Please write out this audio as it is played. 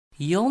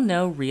You'll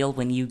know real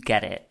when you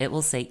get it. It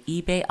will say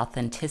eBay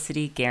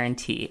Authenticity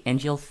Guarantee,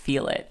 and you'll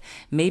feel it.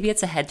 Maybe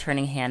it's a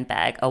head-turning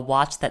handbag, a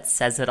watch that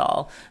says it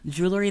all,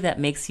 jewelry that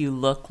makes you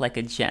look like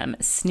a gem,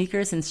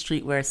 sneakers and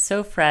streetwear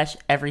so fresh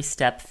every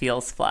step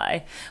feels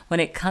fly. When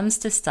it comes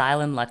to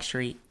style and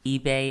luxury,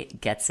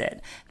 eBay gets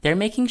it. They're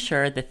making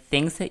sure the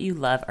things that you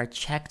love are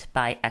checked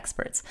by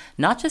experts.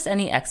 Not just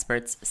any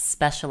experts,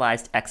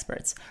 specialized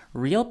experts.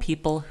 Real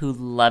people who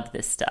love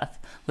this stuff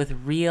with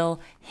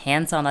real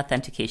hands-on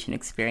authentication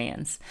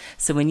experience.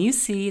 So when you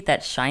see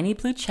that shiny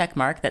blue check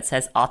mark that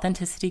says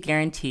Authenticity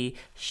Guarantee,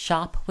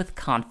 shop with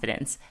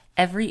confidence.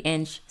 Every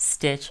inch,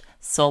 stitch,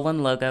 sole,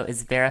 and logo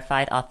is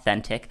verified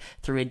authentic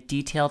through a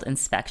detailed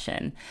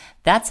inspection.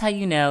 That's how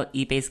you know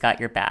eBay's got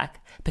your back.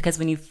 Because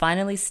when you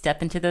finally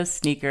step into those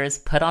sneakers,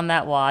 put on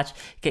that watch,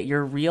 get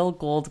your real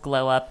gold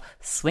glow up,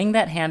 swing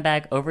that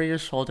handbag over your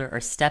shoulder, or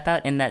step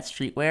out in that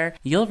streetwear,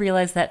 you'll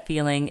realize that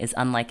feeling is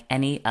unlike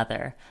any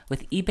other.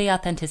 With eBay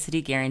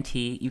Authenticity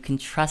Guarantee, you can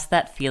trust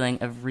that feeling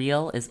of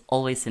real is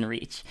always in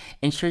reach.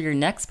 Ensure your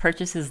next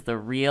purchase is the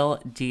real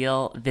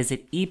deal.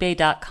 Visit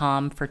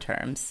ebay.com for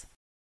terms.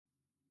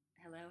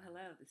 Hello.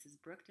 This is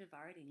Brooke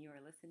Devard, and you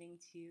are listening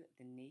to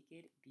the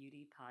Naked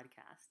Beauty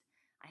Podcast.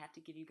 I have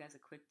to give you guys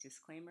a quick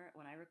disclaimer.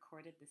 When I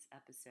recorded this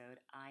episode,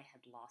 I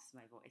had lost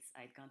my voice.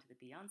 I had gone to the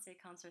Beyonce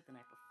concert the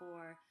night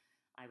before.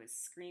 I was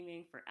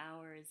screaming for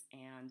hours,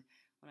 and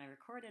when I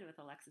recorded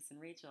with Alexis and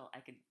Rachel,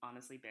 I could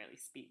honestly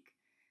barely speak.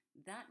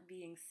 That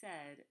being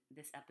said,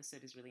 this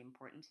episode is really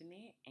important to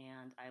me,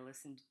 and I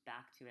listened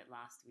back to it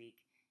last week,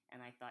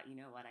 and I thought, you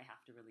know what, I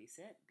have to release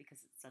it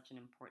because it's such an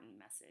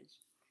important message.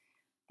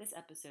 This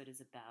episode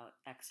is about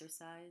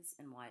exercise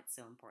and why it's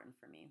so important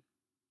for me.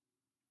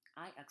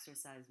 I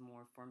exercise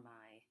more for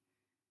my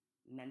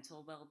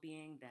mental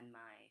well-being than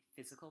my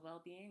physical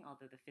well-being,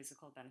 although the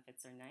physical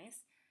benefits are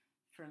nice.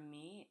 For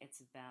me,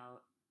 it's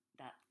about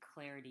that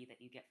clarity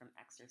that you get from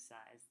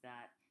exercise,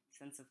 that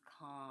sense of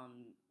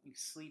calm, you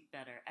sleep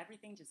better.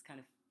 Everything just kind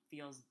of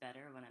feels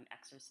better when I'm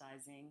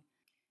exercising.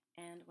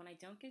 And when I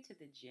don't get to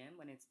the gym,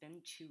 when it's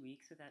been 2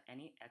 weeks without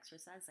any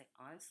exercise, I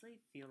honestly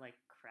feel like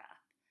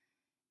crap.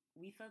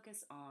 We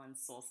focus on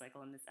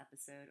SoulCycle in this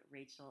episode.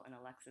 Rachel and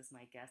Alexis,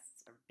 my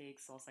guests, are big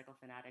SoulCycle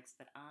fanatics,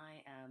 but I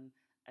am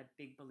a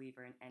big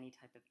believer in any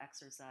type of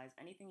exercise,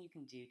 anything you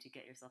can do to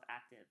get yourself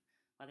active,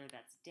 whether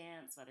that's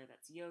dance, whether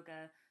that's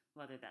yoga,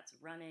 whether that's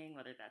running,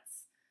 whether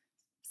that's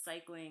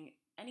cycling,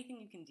 anything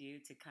you can do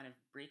to kind of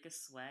break a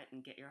sweat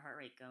and get your heart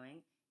rate going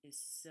is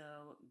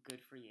so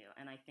good for you.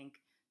 And I think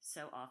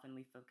so often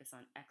we focus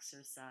on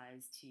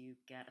exercise to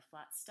get a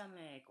flat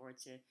stomach or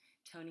to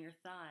tone your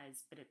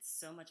thighs, but it's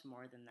so much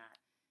more than that.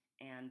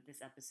 And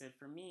this episode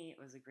for me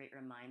was a great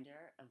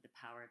reminder of the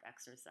power of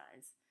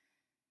exercise.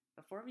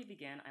 Before we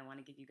begin, I want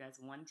to give you guys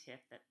one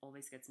tip that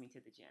always gets me to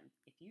the gym.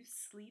 If you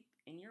sleep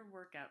in your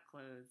workout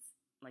clothes,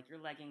 like your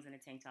leggings and a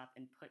tank top,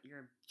 and put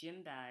your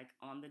gym bag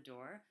on the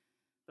door,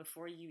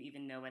 before you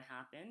even know what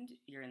happened,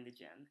 you're in the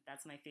gym.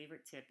 That's my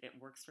favorite tip.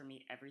 It works for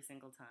me every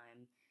single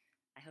time.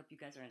 I hope you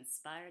guys are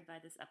inspired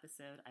by this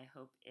episode. I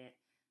hope it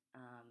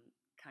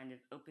kind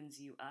of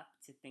opens you up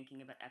to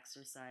thinking about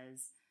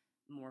exercise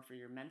more for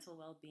your mental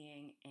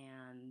well-being.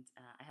 And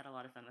I had a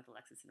lot of fun with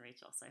Alexis and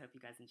Rachel, so I hope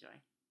you guys enjoy.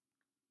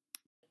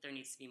 There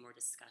needs to be more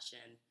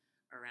discussion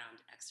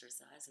around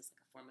exercise as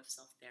like a form of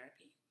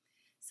self-therapy.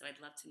 So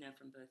I'd love to know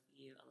from both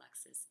you,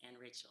 Alexis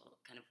and Rachel,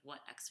 kind of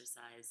what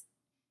exercise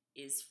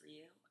is for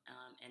you,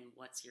 and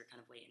what's your kind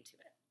of way into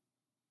it?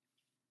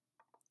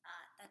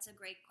 That's a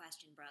great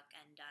question, Brooke,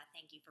 and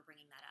thank you for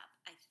bringing that up.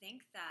 I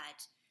think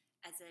that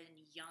as a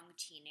young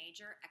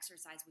teenager,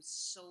 exercise was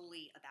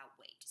solely about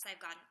weight. As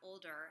I've gotten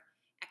older,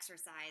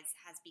 exercise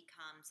has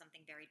become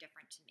something very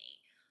different to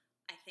me.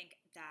 I think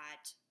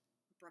that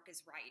Brooke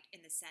is right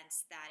in the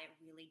sense that it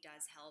really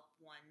does help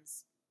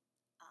one's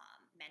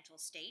mental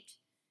state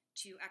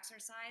to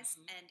exercise,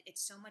 and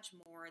it's so much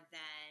more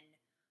than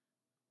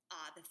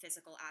the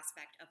physical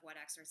aspect of what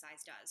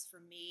exercise does.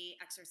 For me,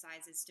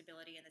 exercise is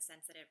stability in the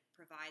sense that it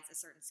provides a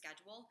certain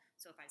schedule.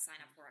 So if I sign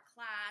up for a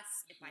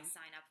class, if I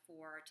sign up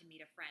to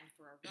meet a friend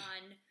for a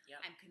run,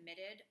 I'm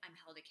committed, I'm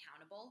held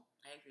accountable.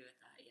 I agree with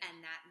that, yeah.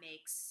 And that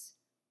makes,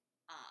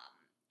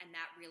 and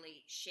that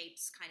really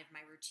shapes kind of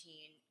my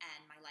routine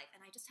and my life.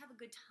 And I just have a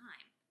good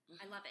time.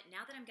 I love it.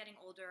 Now that I'm getting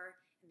older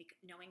and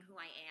knowing who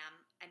I am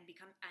and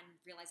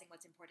realizing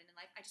what's important in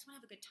life, I just want to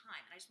have a good time,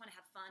 and I just want to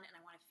have fun, and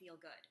I want to feel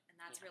good, and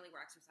that's really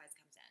where exercise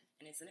comes in.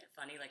 And isn't it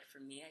funny? Like for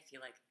me, I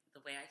feel like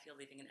the way I feel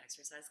leaving an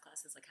exercise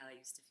class is like how I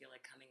used to feel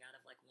like coming out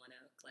of like One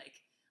Oak.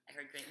 Like I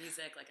heard great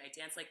music, like I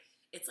danced, like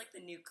it's like the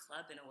new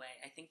club in a way.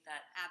 I think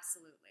that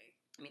absolutely.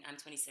 I mean, I'm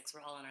 26.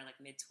 We're all in our like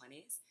mid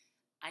 20s.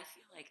 I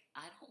feel like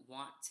I don't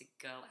want to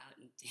go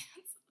out and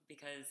dance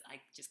because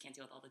I just can't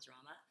deal with all the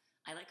drama.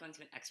 I like going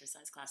to an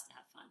exercise class to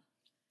have fun.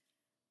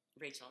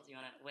 Rachel, do you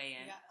want to weigh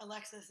in? Yeah,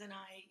 Alexis and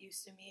I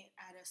used to meet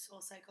at a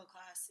SoulCycle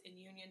class in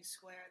Union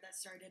Square that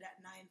started at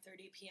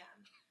 9:30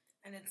 p.m.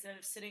 And instead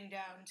of sitting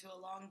down to a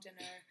long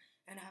dinner,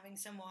 and having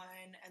some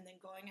wine and then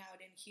going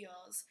out in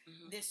heels,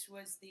 this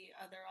was the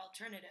other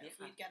alternative. Yeah.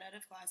 We'd get out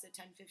of class at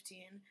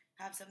 10:15,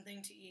 have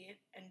something to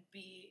eat, and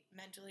be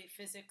mentally,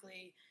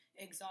 physically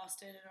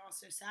exhausted and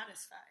also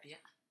satisfied.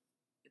 Yeah.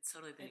 It's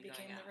totally been It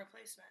became going the out.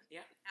 replacement.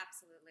 Yeah.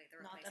 Absolutely,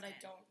 the Not replacement. that I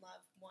don't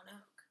love One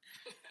Oak.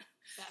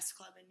 Best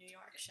club in New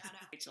York. Shout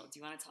out. Rachel, do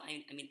you want to tell?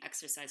 I mean,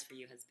 exercise for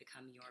you has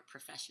become your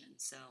profession.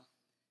 So,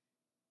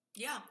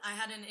 Yeah, I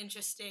had an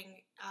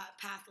interesting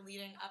path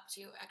leading up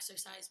to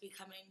exercise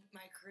becoming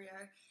my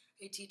career.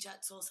 I teach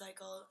at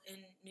SoulCycle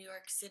in New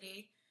York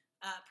City.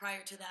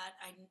 Prior to that,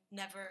 I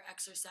never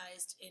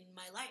exercised in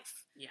my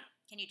life. yeah.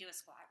 Can you do a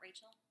squat,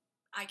 Rachel?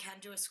 I can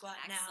do a squat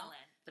now.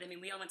 Excellent. But I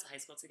mean, we all went to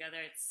high school together.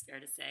 It's fair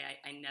to say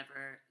I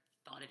never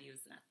thought of you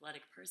as an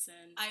athletic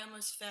person. I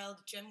almost failed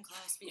gym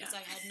class because Yeah.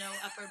 I had no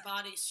upper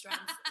body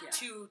strength. Yeah.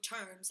 2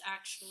 terms,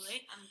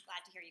 actually. I'm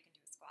glad to hear you can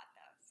do a squat,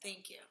 though. So.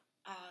 Thank you.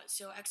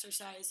 So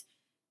exercise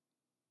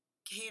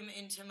came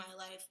into my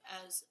life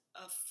as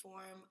a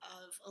form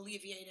of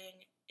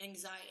alleviating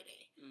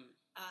anxiety.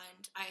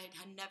 And I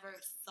had never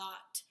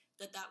thought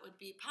that that would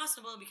be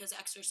possible because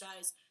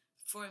exercise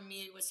for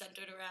me was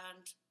centered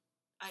around,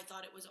 I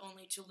thought it was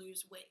only to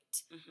lose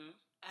weight.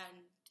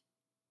 And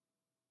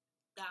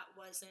that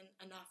wasn't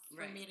enough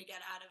for Right. me to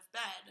get out of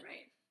bed.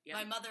 Right. Yeah.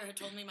 My mother had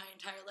told me my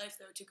entire life,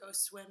 though, to go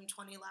swim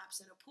 20 laps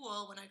in a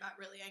pool when I got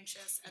really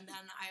anxious, and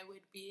then I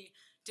would be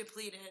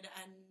depleted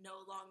and no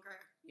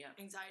longer Yeah.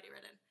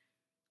 anxiety-ridden.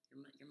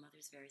 Your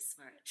mother's very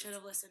smart. Should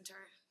have listened to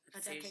her a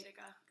That's decade sage-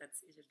 ago. That's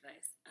sage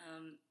advice.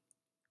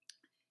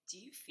 Do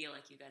you feel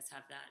like you guys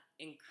have that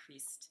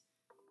increased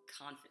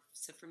confidence?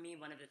 So for me,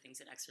 one of the things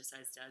that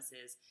exercise does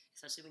is,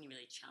 especially when you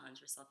really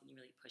challenge yourself and you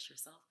really push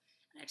yourself,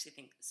 and I actually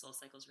think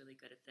SoulCycle is really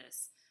good at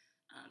this,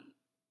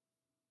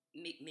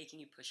 making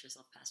you push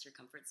yourself past your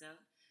comfort zone.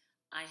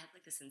 I have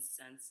like this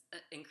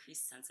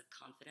increased sense of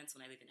confidence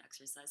when I leave an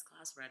exercise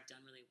class where I've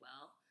done really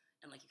well,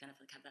 and like you kind of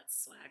like have that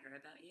swagger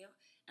about you.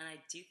 And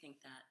I do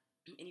think that,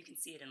 and you can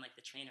see it in like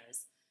the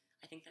trainers,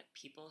 I think that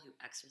people who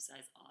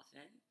exercise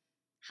often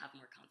have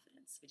more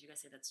confidence. Would you guys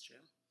say that's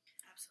true?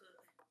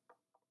 Absolutely.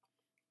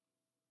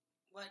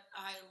 What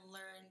I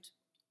learned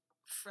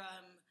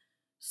from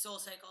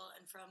SoulCycle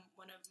and from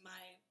one of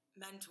my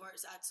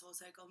mentors at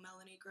SoulCycle,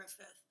 Melanie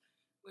Griffith,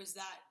 was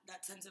that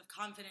that sense of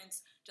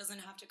confidence doesn't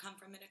have to come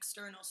from an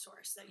external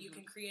source, that you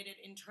can create it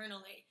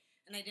internally.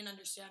 And I didn't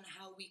understand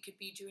how we could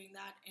be doing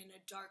that in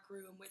a dark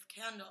room with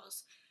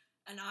candles.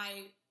 And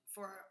I,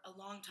 for a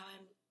long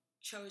time,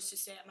 chose to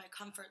stay at my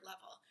comfort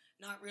level,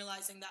 not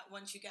realizing that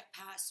once you get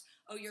past,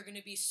 oh, you're going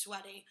to be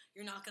sweaty,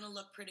 you're not going to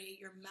look pretty,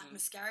 your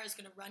mascara is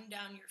going to run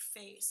down your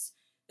face,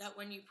 that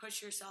when you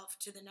push yourself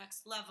to the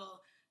next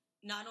level,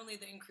 not only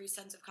the increased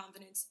sense of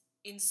confidence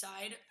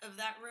inside of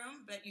that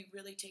room, but you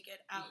really take it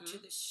out to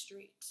the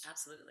street.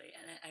 Absolutely.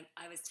 And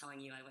I was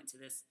telling you, I went to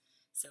this,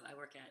 so I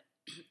work at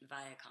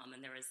Viacom,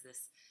 and there was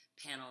this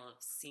panel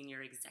of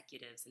senior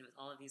executives, and it was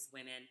all of these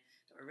women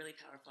that were really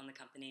powerful in the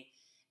company,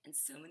 and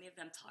so many of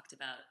them talked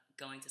about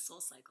going to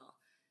SoulCycle,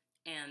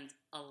 and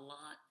a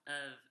lot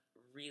of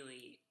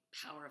really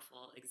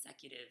powerful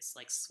executives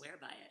like swear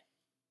by it.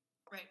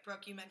 Right,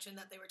 Brooke, you mentioned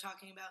that they were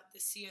talking about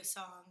the Sia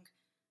song,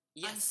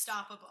 Yes.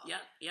 Unstoppable.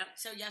 Yep.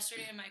 So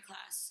yesterday in my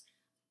class,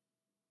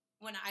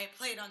 when I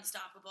played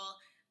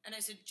Unstoppable, and I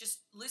said, just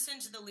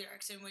listen to the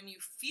lyrics, and when you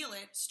feel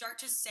it, start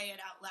to say it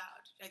out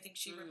loud. I think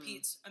she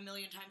repeats a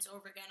million times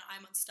over again,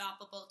 I'm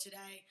unstoppable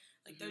today.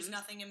 Like, there's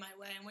nothing in my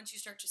way. And once you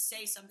start to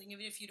say something,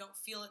 even if you don't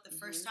feel it the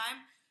first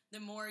time, the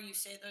more you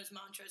say those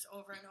mantras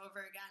over and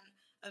over again,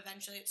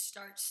 eventually it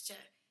starts to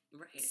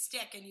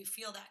stick, and you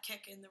feel that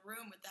kick in the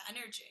room with the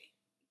energy.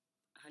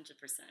 100%.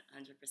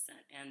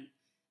 And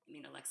I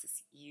mean,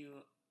 Alexis,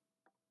 you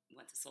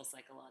went to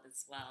SoulCycle a lot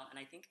as well. And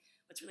I think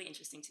what's really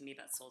interesting to me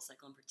about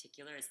SoulCycle in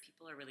particular is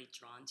people are really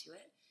drawn to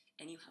it,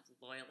 and you have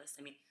loyalists.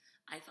 I mean,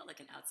 I felt like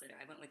an outsider.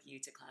 I went with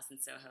you to class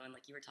in Soho, and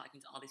like you were talking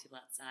to all these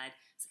people outside.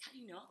 It's like, how do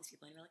you know all these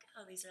people? And you're like,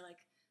 oh, these are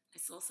like my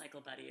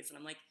SoulCycle buddies. And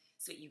I'm like,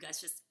 so you guys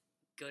just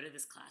go to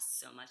this class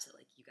so much that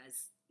like you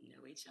guys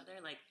know each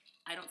other? Like,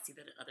 I don't see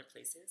that at other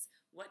places.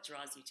 What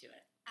draws you to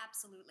it?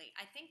 Absolutely.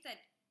 I think that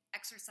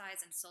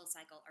exercise and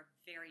SoulCycle are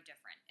very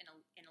different in a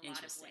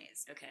lot of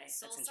ways. Okay, that's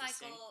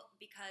interesting. SoulCycle,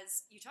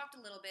 because you talked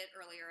a little bit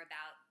earlier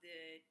about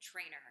the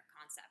trainer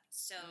concept.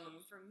 So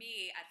for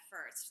me, at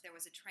first, there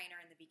was a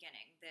trainer in the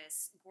beginning,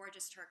 this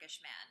gorgeous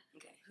Turkish man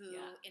who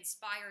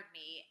inspired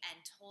me and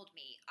told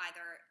me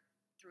either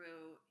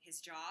through his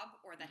job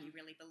or that he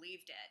really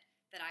believed it,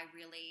 that I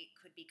really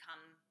could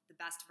become the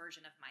best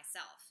version of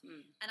myself.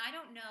 And I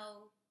don't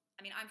know,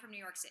 I mean, I'm from New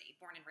York City,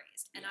 born and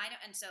raised, and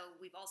and so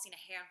we've all seen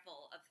a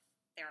handful of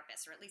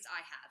therapists, or at least I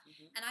have.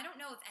 And I don't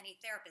know if any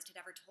therapist had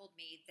ever told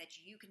me that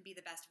you can be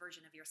the best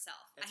version of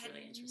yourself. That's I had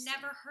really interesting.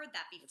 never heard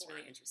that before. That's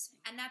really interesting.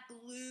 And that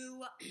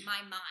blew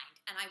my mind,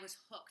 and I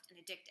was hooked and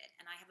addicted.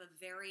 And I have a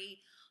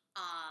very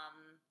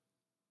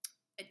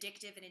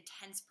addictive and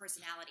intense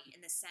personality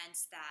in the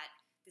sense that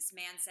this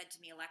man said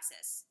to me,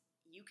 Alexis,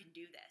 you can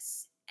do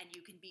this, and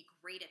you can be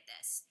great at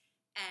this.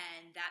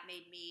 And that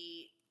made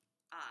me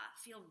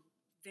feel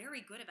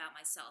very good about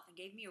myself and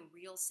gave me a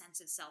real sense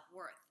of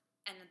self-worth.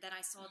 And then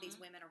I saw these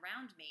women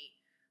around me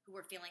who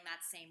were feeling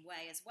that same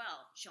way as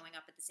well, showing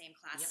up at the same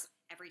class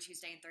every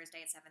Tuesday and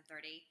Thursday at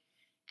 7:30.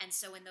 And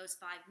so in those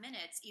 5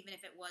 minutes, even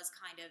if it was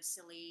kind of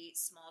silly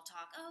small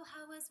talk, oh,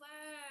 how was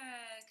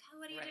work?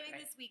 What are you doing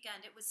this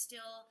weekend? It was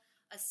still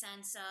a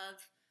sense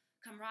of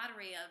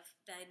camaraderie of,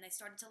 then they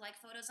started to like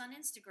photos on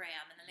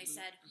Instagram. And then they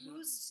said,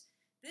 who's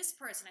this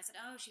person? I said,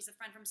 oh, she's a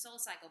friend from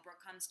SoulCycle.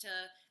 Brooke comes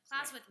to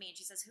class with me and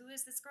she says, who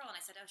is this girl? And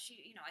I said, oh,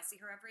 I see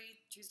her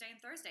every Tuesday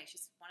and Thursday.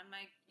 She's one of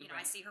my,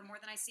 I see her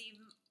more than I see,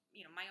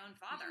 my own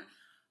father.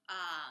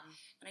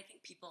 And I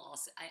think people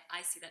also,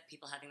 I see that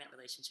people having that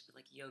relationship with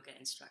like yoga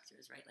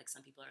instructors, right? Like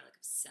some people are like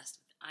obsessed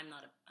with, I'm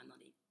not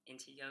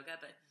into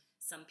yoga, but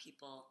some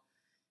people,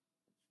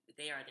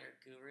 they are their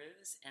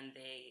gurus and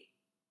they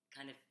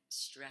kind of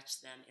stretch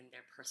them in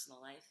their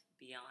personal life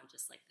beyond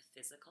just like the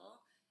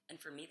physical.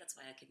 And for me, that's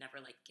why I could never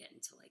like get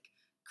into like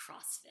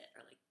CrossFit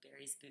or like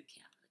Barry's boot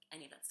camp or like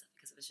any of that stuff,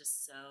 because it was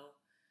just so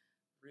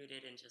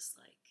rooted in just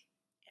like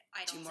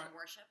idols and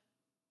worship.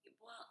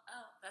 Well,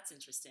 oh, that's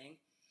interesting.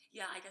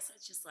 Yeah, I guess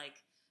it's just like,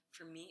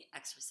 for me,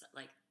 exercise,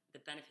 like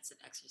the benefits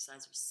of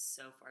exercise are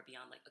so far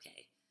beyond like,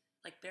 okay,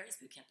 like Barry's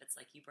boot camp, it's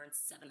like you burn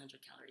 700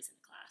 calories in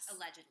a class.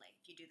 Allegedly,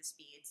 if you do the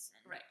speeds.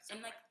 And so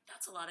and like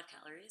that's a lot of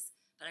calories,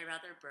 but I'd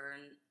rather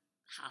burn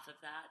half of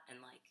that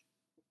and like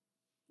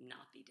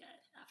not be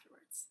dead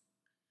afterwards.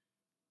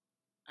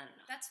 I don't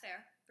know. That's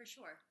fair, for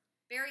sure.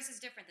 Barry's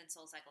is different than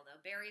SoulCycle, though.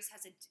 Barry's,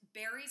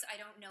 I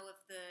don't know if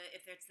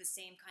it's the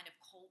same kind of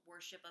cult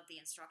worship of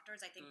the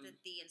instructors. I think that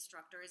the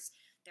instructors,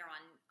 they're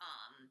on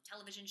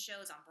television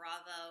shows, on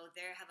Bravo.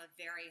 They have a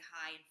very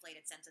high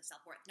inflated sense of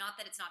self-worth. Not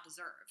that it's not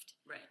deserved.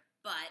 Right.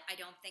 But I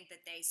don't think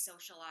that they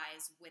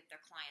socialize with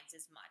their clients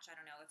as much. I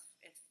don't know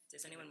if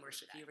Does anyone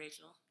worship you,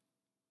 Rachel?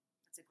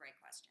 That's a great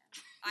question.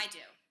 I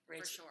do,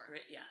 Rachel, for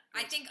sure. Yeah.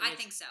 I think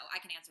so. I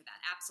can answer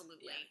that.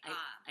 Absolutely. Yeah,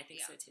 I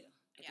think so too.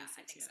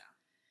 I think so.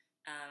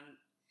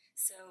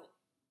 So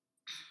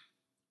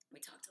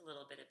we talked a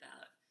little bit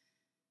about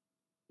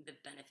the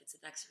benefits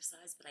of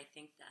exercise, but I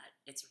think that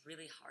it's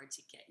really hard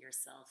to get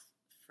yourself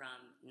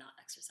from not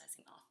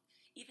exercising off.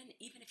 Even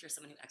if you're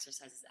someone who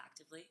exercises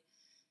actively,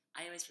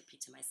 I always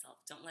repeat to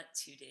myself, don't let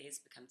 2 days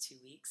become 2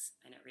 weeks.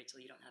 I know,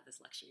 Rachel, you don't have this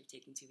luxury of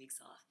taking 2 weeks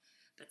off,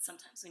 but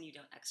sometimes when you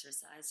don't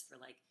exercise for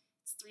like,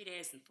 it's 3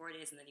 days and 4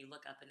 days, and then you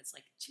look up and it's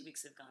like 2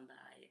 weeks have gone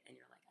by and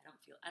you're like, I don't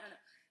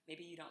know,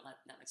 maybe you don't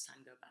let that much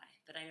time go by.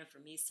 But I know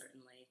for me,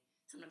 certainly,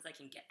 sometimes I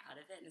can get out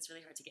of it and it's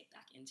really hard to get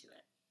back into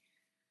it.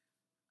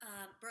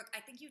 Brooke,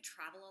 I think you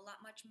travel a lot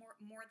much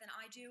more than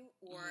I do,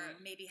 or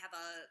maybe have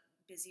a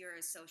busier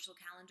social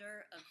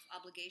calendar of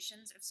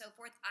obligations and so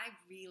forth. I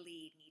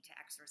really need to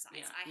exercise.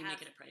 Yeah,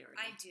 make it a priority.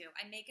 I do.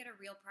 I make it a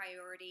real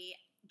priority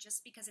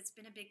just because it's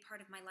been a big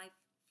part of my life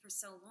for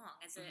so long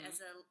as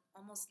a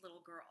almost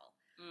little girl.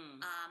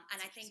 And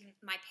I think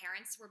my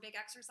parents were big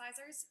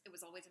exercisers. It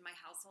was always in my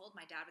household.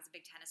 My dad was a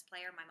big tennis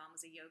player. My mom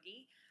was a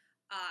yogi.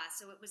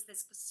 So it was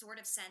this sort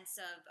of sense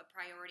of a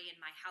priority in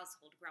my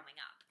household growing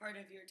up. Part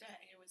of your day.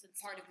 It was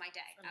part of my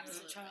day.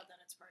 Absolutely. As a child, then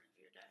it's part of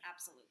your day.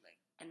 Absolutely.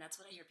 And that's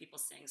what I hear people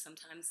saying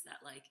sometimes, that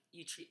like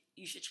you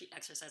should treat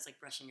exercise like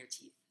brushing your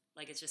teeth.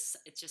 Like it's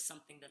just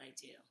something that I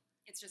do.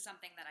 It's just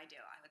something that I do.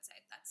 I would say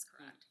that's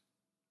correct.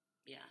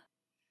 Yeah.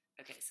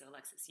 Okay, so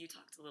Alexis, you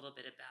talked a little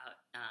bit about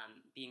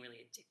being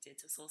really addicted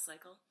to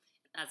SoulCycle.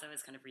 As I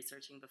was kind of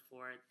researching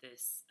before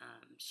this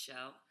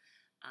show,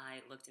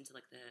 I looked into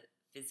like the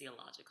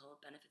physiological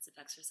benefits of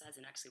exercise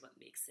and actually what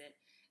makes it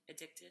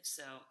addictive.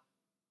 So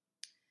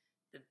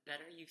the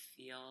better you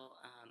feel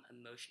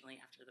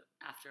emotionally after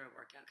a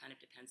workout kind of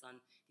depends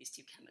on these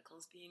two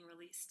chemicals being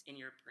released in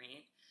your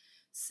brain.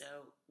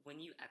 So when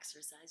you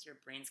exercise, your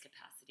brain's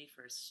capacity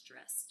for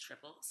stress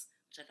triples,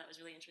 which I thought was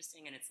really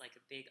interesting, and it's like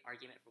a big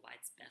argument for why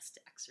it's best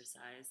to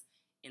exercise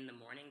in the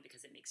morning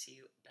because it makes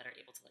you better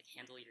able to like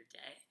handle your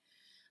day.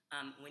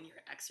 When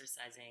you're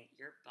exercising,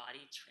 your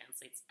body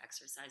translates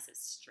exercise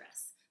as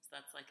stress. So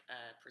that's like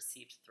a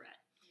perceived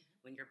threat.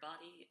 When your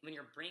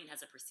brain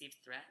has a perceived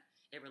threat,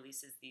 it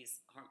releases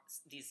these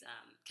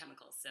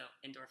chemicals. So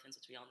endorphins,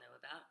 which we all know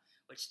about,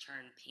 which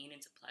turn pain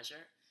into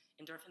pleasure.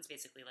 Endorphins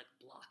basically like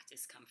block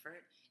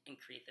discomfort and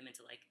create them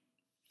into like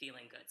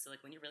feeling good. So like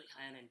when you're really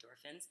high on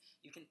endorphins,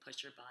 you can push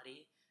your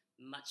body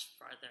much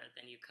farther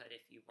than you could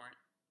if you weren't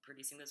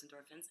producing those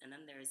endorphins. And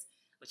then there's,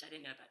 which I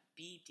didn't know about,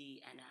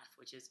 BDNF,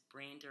 which is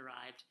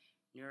brain-derived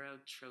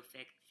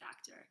neurotrophic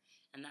factor.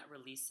 And that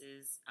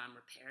releases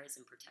repairs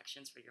and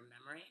protections for your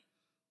memory,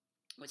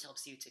 which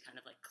helps you to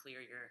kind of like clear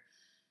your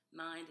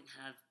mind and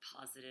have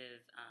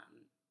positive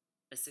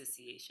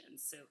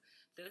associations. So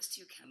those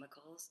two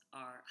chemicals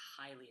are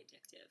highly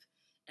addictive,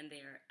 and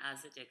they are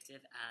as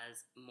addictive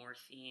as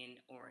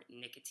morphine or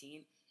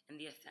nicotine, and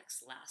the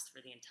effects last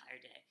for the entire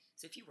day.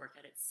 So if you work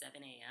out at 7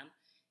 a.m.,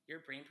 your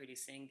brain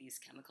producing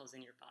these chemicals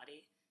in your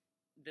body,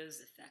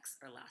 those effects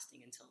are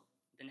lasting until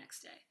the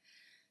next day.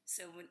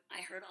 So when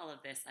I heard all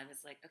of this, I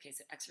was like, okay,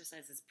 so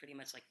exercise is pretty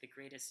much like the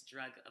greatest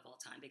drug of all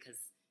time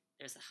because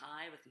there's a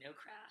high with no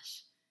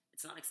crash.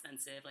 It's not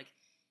expensive. Like,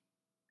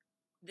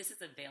 this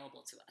is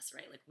available to us,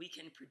 right? Like we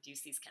can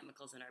produce these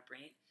chemicals in our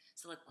brain.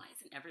 So like, why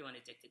isn't everyone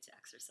addicted to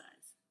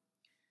exercise?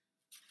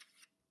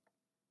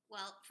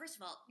 Well, first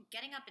of all,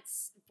 getting up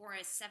for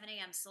a 7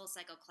 a.m.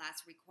 SoulCycle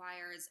class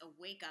requires a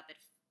wake up at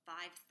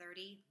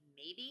 5:30,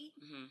 maybe.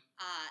 Mm-hmm.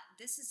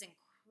 This is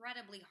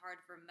incredibly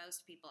hard for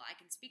most people. I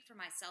can speak for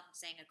myself of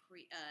saying a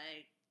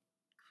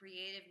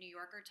creative New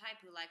Yorker type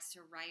who likes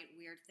to write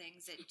weird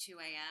things at 2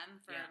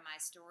 a.m. for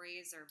my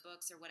stories or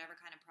books or whatever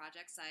kind of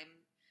projects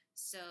I'm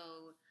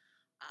so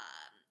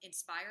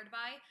inspired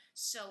by.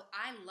 So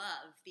I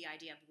love the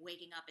idea of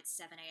waking up at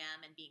 7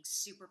 a.m. and being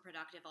super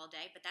productive all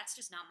day, but that's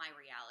just not my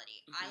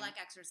reality. I like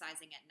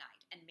exercising at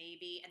night, and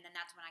then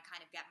that's when I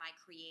kind of get my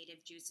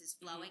creative juices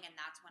flowing, and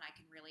that's when I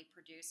can really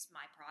produce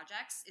my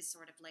projects, is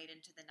sort of late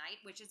into the night,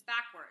 which is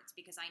backwards,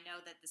 because I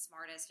know that the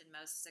smartest and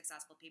most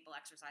successful people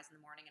exercise in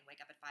the morning and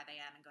wake up at 5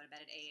 a.m. and go to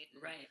bed at 8 and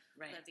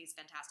live these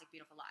fantastic,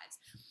 beautiful lives.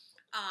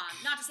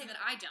 Not to say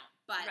that I don't,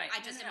 but I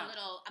just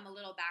I'm a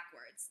little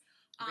backwards.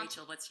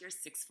 Rachel, what's your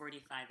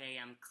 6:45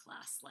 a.m.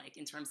 class like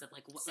in terms of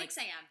like what? 6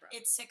 a.m. bro.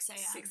 It's 6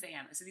 a.m. 6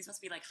 a.m. So these must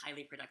be like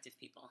highly productive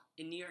people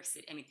in New York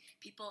City. I mean,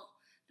 people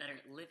that are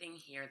living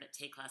here that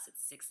take class at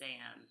 6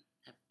 a.m.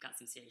 have got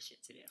some serious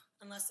shit to do.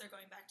 Unless they're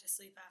going back to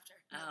sleep after.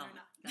 No, they're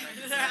not.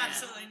 They're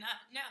absolutely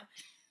not. No.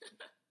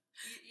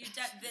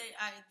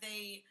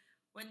 They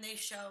when they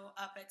show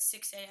up at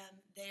 6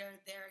 a.m., they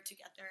are there to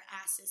get their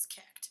asses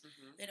kicked.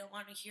 Mm-hmm. They don't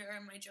want to hear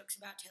my jokes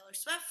about Taylor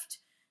Swift.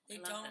 They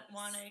don't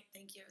want to.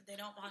 Thank you. They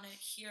don't want to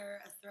hear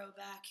a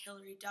throwback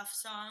Hillary Duff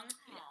song.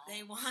 Aww.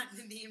 They want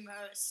the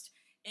most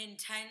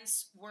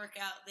intense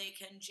workout they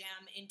can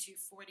jam into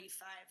 45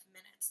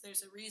 minutes.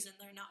 There's a reason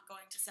they're not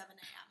going to 7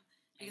 a.m.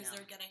 because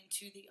they're getting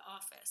to the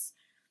office.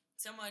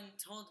 Someone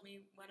told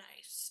me when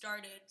I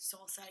started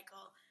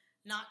SoulCycle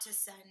not to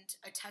send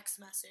a text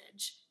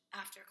message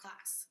after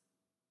class,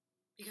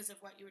 because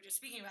of what you were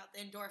just speaking about, the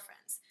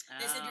endorphins.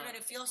 They said you're going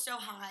to feel so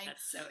high.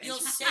 That's so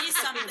You'll interesting.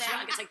 say something.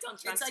 It's like don't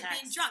drunk It's like text.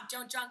 being drunk.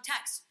 Don't drunk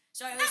text.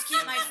 So I always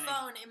keep my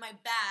phone in my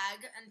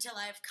bag until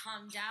I've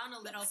calmed down a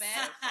little bit.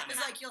 So funny.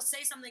 It's like you'll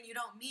say something you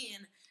don't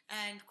mean,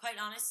 and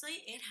quite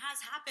honestly, it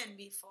has happened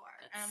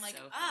before. That's and I'm like,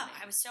 so oh, funny.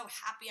 I was so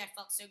happy. I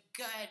felt so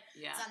good.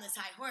 Yeah. I was on this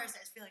high horse.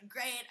 I was feeling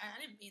great. I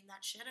didn't mean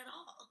that shit at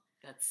all.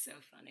 That's so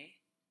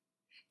funny.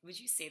 Would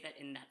you say that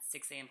in that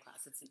 6 a.m.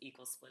 class, it's an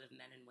equal split of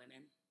men and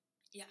women?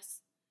 Yes.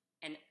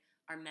 And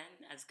are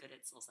men as good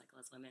at SoulCycle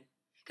as women?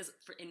 Because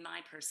in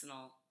my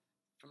personal,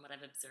 from what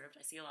I've observed,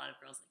 I see a lot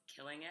of girls like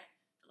killing it,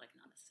 but like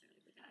not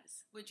necessarily the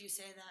guys. Would you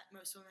say that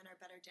most women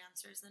are better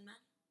dancers than men?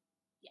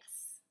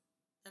 Yes.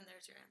 Then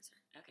there's your answer.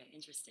 Okay,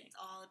 interesting. It's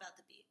all about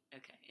the beat.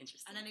 Okay,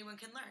 interesting. And anyone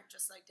can learn,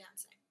 just like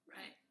dancing.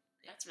 Right.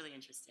 That's really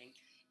interesting.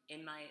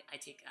 I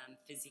take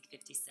Physique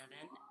 57.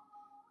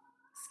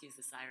 Excuse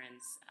the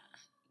sirens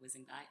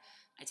whizzing by.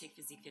 I take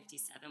Physique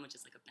 57, which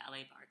is like a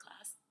ballet bar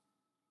class.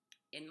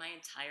 In my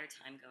entire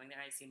time going there,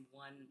 I've seen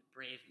one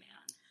brave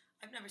man.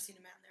 I've never seen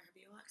a man there. Have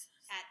you, Alexis?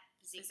 At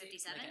Physique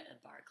 57? Like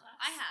a bar class.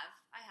 I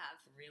have.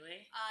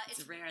 Really?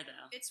 It's rare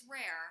though. It's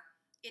rare.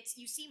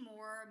 You see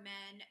more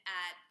men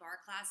at bar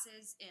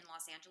classes in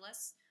Los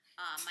Angeles.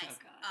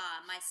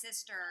 My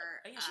sister.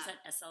 Oh yeah, she's at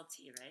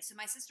SLT, right? So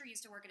my sister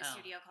used to work at a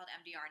studio called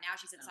MDR. Now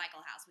she's at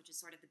Cycle House, which is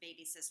sort of the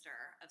baby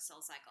sister of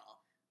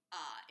SoulCycle,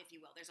 if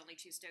you will. There's only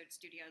 2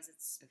 studios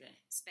it's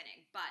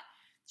spinning, but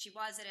she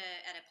was at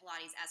a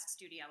Pilates-esque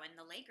studio, and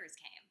the Lakers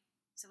came.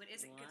 So it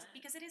is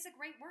because it is a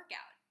great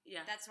workout.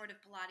 Yeah, that sort of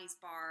Pilates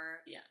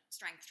bar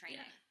strength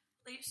training.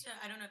 Yeah. They used to.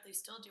 I don't know if they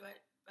still do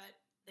it, but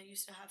they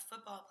used to have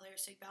football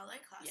players take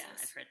ballet classes. Yeah,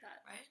 I've heard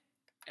that. Right?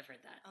 I've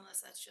heard that.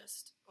 Unless that's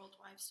just old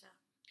wives' stuff.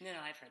 No,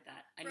 I've heard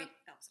that. Brooke,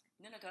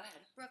 No, go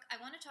ahead. Brooke, I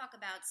want to talk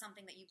about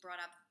something that you brought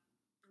up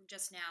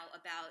just now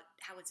about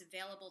how it's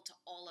available to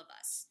all of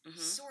us. Mm-hmm.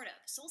 Sort of.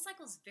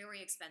 SoulCycle is very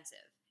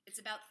expensive.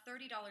 It's about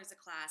 $30 a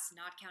class,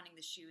 not counting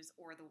the shoes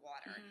or the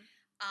water.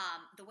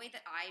 Mm-hmm. The way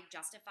that I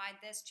justified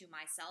this to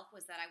myself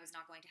was that I was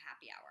not going to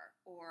happy hour,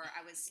 or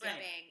I was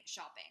skipping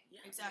shopping,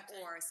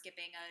 exactly, or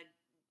skipping a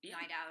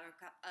night out or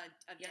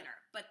a dinner.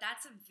 But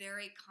that's a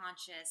very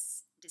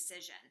conscious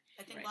decision.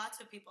 I think lots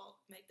of people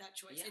make that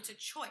choice. Yeah. It's a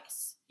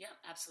choice. Yeah,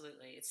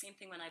 absolutely. It's the same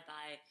thing when I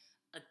buy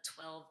a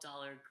 $12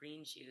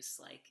 green juice.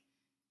 Like,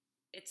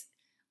 it's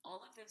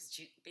all of those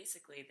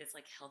basically this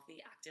like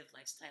healthy, active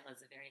lifestyle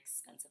is a very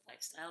expensive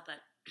lifestyle.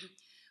 But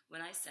when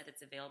I said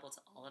it's available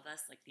to all of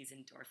us, like these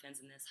endorphins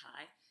and this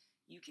high,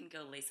 you can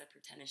go lace up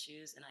your tennis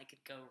shoes and I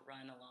could go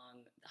run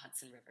along the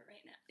Hudson River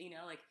right now. You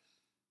know, like,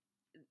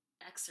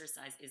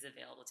 exercise is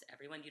available to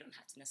everyone. You don't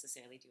have to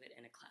necessarily do it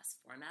in a class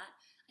format.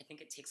 I think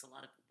it takes a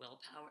lot of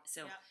willpower.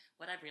 So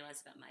what I've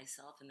realized about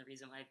myself, and the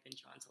reason why I've been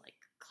drawn to like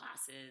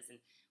classes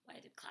and why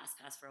I did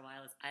ClassPass for a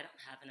while, is I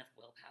don't have enough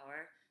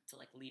willpower to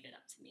like leave it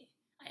up to me.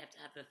 I have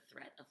to have the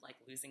threat of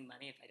like losing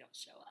money if I don't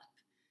show up.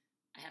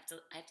 I have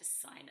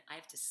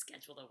to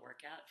schedule the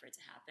workout for it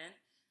to happen.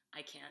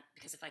 I can't,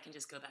 because if I can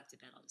just go back to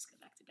bed, I'll just go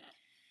back to bed.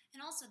 And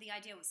also the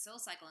idea with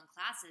SoulCycle in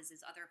classes is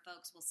other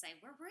folks will say,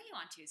 where were you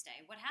on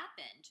Tuesday? What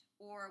happened?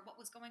 Or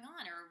what was going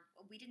on? Or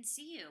we didn't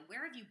see you.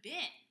 Where have you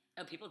been?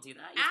 Oh, people do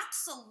that?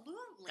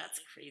 Absolutely. That's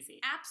crazy.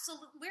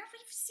 Absolutely. We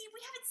haven't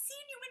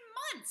seen you in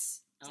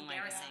months. It's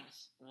embarrassing.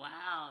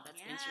 Wow, that's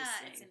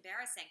interesting. Yeah, it's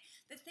embarrassing.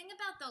 The thing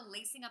about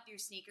lacing up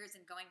your sneakers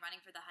and going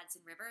running for the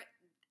Hudson River,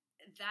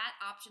 that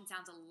option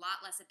sounds a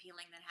lot less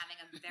appealing than having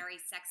a very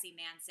sexy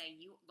man say,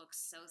 "You look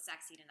so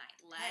sexy tonight."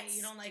 Hey, you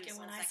don't like it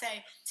when I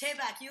say,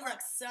 "Tayback, you look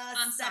so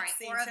I'm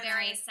sexy sorry, or a tonight."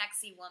 very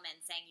sexy woman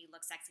saying, "You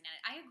look sexy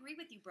tonight." I agree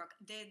with you, Brooke.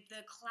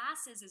 The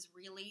classes is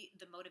really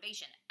the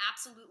motivation.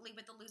 Absolutely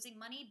with the losing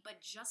money,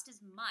 but just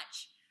as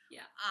much.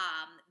 Yeah.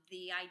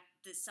 The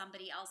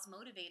somebody else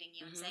motivating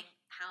you and saying,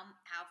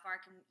 how far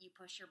can you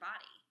push your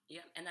body?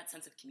 Yeah, and that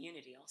sense of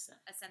community also.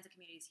 A sense of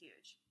community is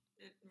huge.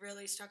 It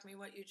really struck me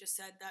what you just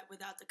said, that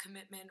without the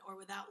commitment or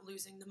without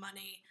losing the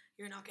money,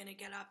 you're not going to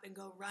get up and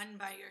go run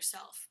by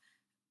yourself.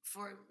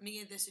 For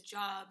me, this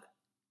job,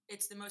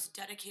 it's the most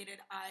dedicated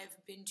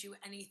I've been to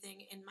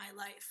anything in my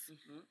life.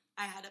 Mm-hmm.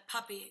 I had a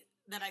puppy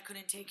that I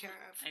couldn't take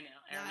care of. I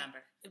know, I remember.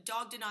 The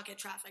dog did not get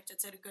trafficked.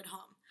 It's at a good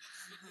home.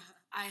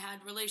 I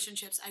had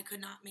relationships I could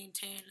not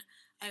maintain.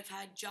 I've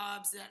had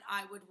jobs that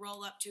I would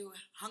roll up to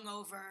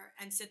hungover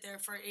and sit there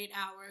for 8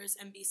 hours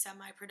and be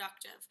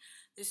semi-productive.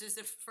 This is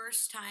the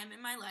first time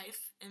in my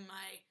life, in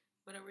my,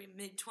 what are we,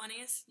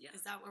 mid-20s? Yeah.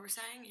 Is that what we're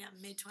saying? Yeah,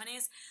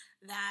 mid-20s,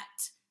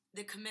 that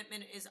the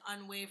commitment is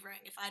unwavering.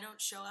 If I don't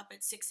show up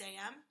at 6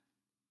 a.m.,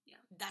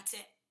 that's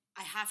it.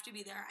 I have to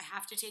be there. I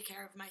have to take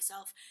care of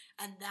myself.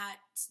 And that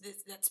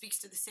speaks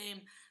to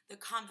the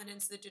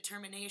confidence, the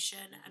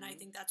determination. And I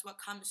think that's what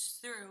comes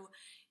through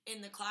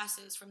in the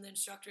classes from the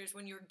instructors.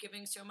 When you're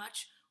giving so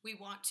much, we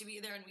want to be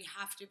there and we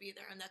have to be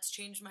there. And that's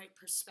changed my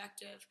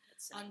perspective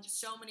on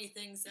so many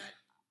things that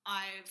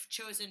I've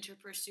chosen to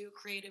pursue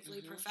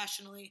creatively,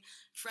 professionally,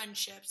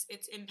 friendships.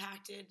 It's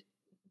impacted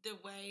the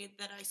way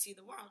that I see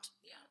the world.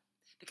 Yeah.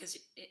 Because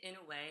in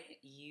a way,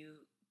 you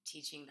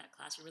teaching that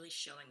class, you're really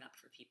showing up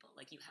for people.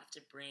 Like, you have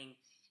to bring,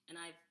 and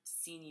I've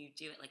seen you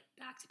do it like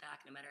back to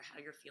back, no matter how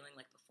you're feeling,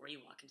 like before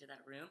you walk into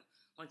that room,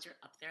 once you're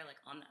up there,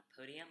 like on that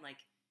podium, like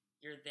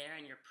you're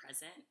there and you're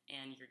present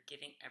and you're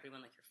giving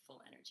everyone like your full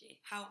energy.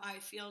 How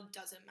I feel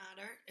doesn't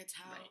matter. It's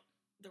how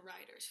the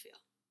riders feel.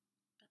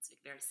 That's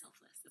like very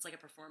selfless. It's like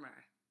a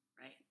performer,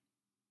 right?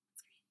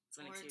 That's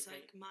great. Or it's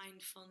like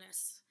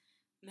mindfulness,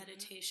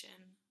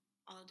 meditation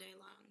all day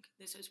long.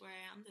 This is where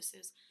I am. This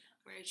is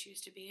where I choose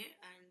to be,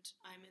 and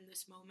I'm in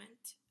this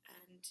moment,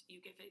 and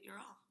you give it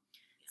your all.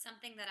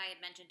 Something that I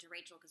had mentioned to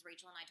Rachel, because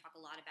Rachel and I talk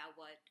a lot about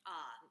what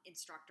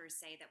instructors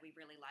say that we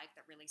really like,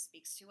 that really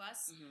speaks to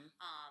us.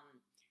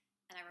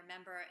 And I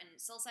remember, and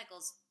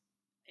SoulCycle's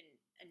in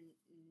a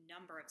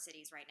number of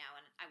cities right now,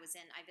 and I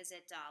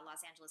visit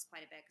Los Angeles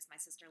quite a bit because my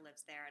sister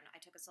lives there, and I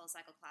took a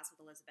SoulCycle class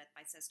with Elizabeth,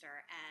 my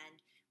sister, and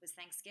it was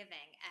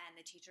Thanksgiving, and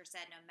the teacher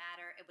said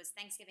it was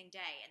Thanksgiving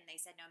Day, and they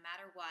said no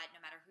matter what,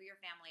 no matter who your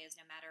family is,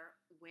 no matter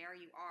where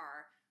you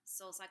are,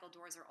 SoulCycle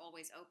doors are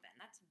always open.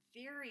 That's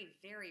very,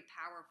 very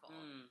powerful.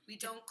 We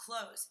don't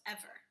close,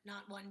 ever.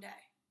 Not one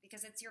day.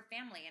 Because it's your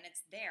family, and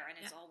it's there, and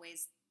it's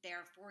always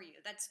there for you.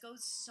 That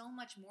goes so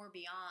much more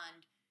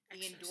beyond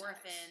the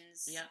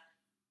endorphins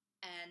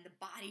and the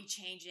body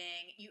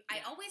changing.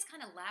 I always kind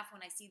of laugh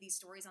when I see these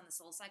stories on the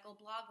SoulCycle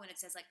blog when it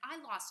says, like, I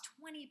lost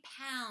 20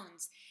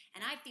 pounds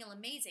and I feel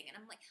amazing. And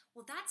I'm like,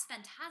 well, that's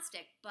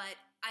fantastic. But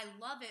I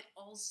love it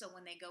also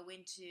when they go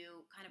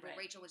into kind of what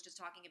Rachel was just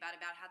talking about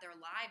how their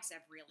lives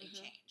have really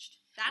changed.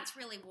 That's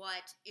really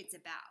what it's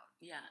about.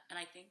 Yeah, and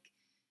I think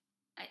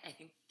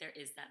there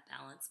is that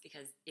balance,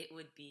 because it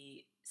would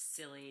be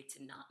silly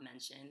to not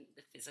mention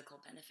the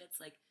physical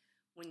benefits. Like,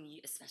 when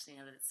you, especially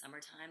now that it's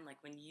summertime, like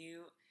when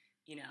you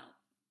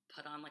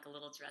put on like a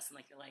little dress and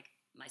like you're like,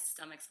 my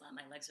stomach's flat,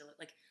 my legs are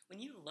like,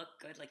 when you look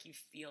good, like you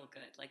feel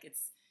good. Like,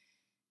 it's,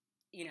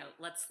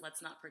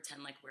 let's not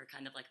pretend like we're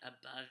kind of like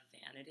above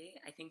vanity.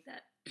 I think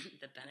that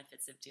the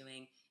benefits of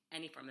doing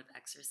any form of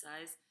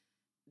exercise,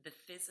 the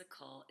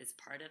physical is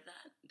part of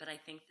that, but I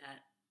think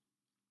that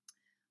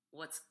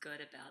what's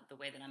good about the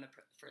way that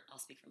I'll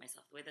speak for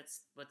myself,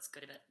 what's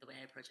good about the way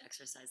I approach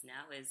exercise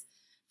now is,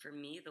 for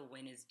me, the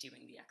win is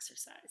doing the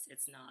exercise.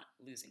 It's not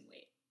losing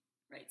weight,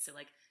 right? So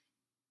like,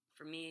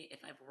 for me,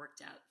 if I've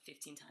worked out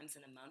 15 times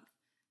in a month,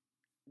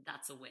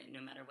 that's a win,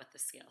 no matter what the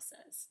scale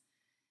says.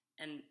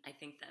 And I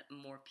think that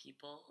more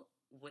people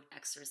would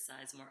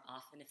exercise more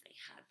often if they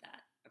had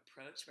that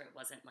approach where it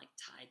wasn't like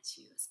tied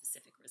to a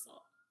specific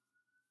result.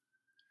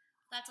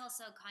 That's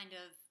also kind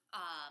of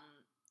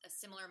a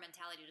similar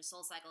mentality to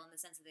SoulCycle, in the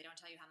sense that they don't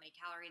tell you how many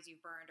calories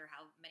you've burned or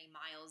how many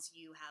miles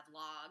you have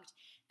logged.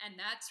 And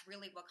that's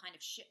really what kind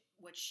of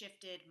what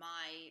shifted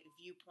my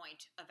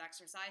viewpoint of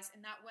exercise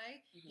in that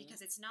way, because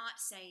it's not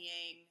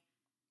saying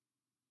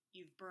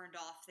you've burned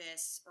off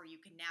this or you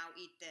can now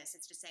eat this.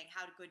 It's just saying,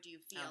 how good do you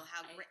feel?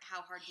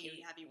 How hard do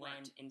you have you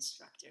worked? When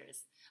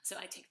instructors, so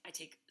I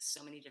take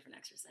so many different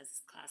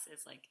exercise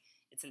classes. Like,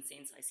 it's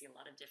insane. So I see a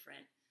lot of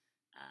different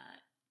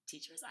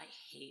teachers. I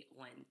hate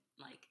when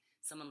like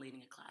someone leading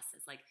a class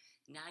is like,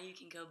 now you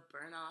can go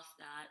burn off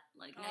that,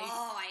 like,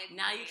 I agree.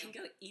 now you can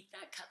go eat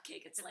that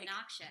cupcake. It's like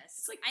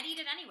obnoxious. It's like, I'd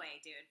eat it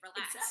anyway, dude.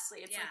 Relax.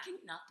 Exactly. It's like, can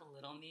you not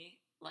belittle me?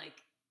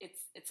 Like,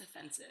 it's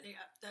offensive.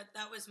 Yeah,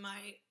 that was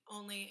my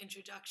only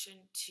introduction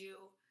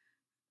to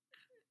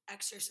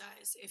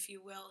exercise, if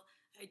you will.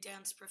 I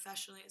danced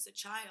professionally as a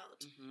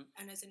child,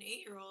 and as an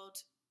 8-year-old,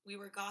 we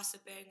were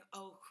gossiping,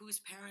 oh, whose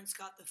parents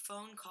got the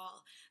phone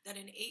call that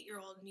an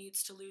 8-year-old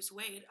needs to lose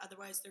weight,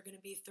 otherwise they're going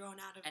to be thrown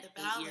out of At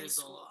the 8 ballet years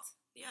school. old.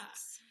 Yeah.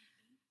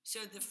 So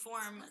the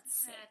form,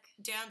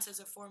 dance as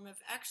a form of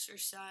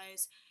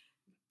exercise,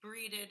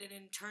 breeded an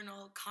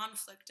internal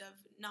conflict of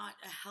not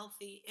a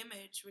healthy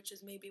image, which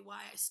is maybe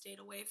why I stayed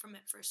away from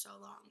it for so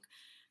long.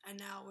 And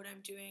now what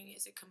I'm doing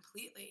is a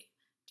completely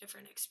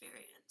different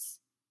experience.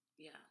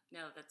 Yeah,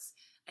 no,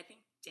 I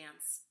think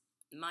dance,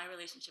 my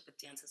relationship with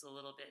dance is a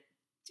little bit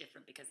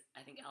different because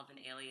I think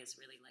Alvin Ailey is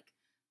really like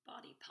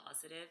body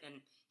positive, and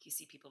you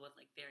see people with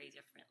like very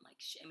different, like,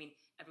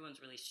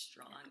 everyone's really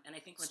strong. And I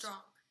think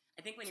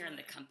when you're in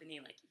the company,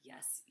 like,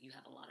 yes, you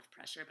have a lot of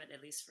pressure, but at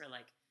least for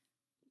like,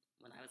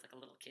 when I was like a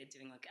little kid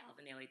doing like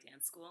Alvin Ailey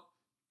dance school,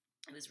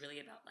 it was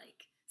really about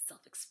like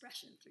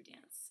self-expression through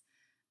dance.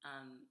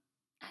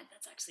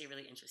 That's actually a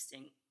really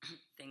interesting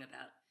thing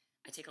about,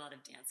 I take a lot of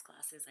dance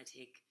classes. I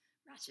take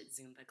Ratchet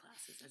Zumba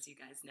classes, as you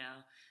guys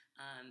know.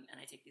 And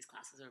I take these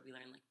classes where we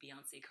learn like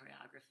Beyonce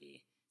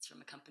choreography. It's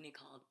from a company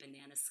called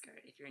Banana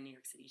Skirt. If you're in New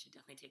York City, you should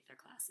definitely take their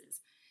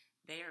classes.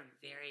 They are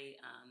very,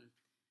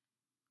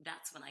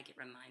 that's when I get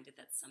reminded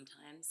that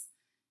sometimes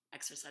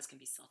exercise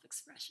can be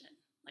self-expression.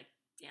 Like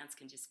dance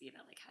can just be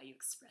about like how you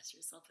express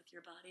yourself with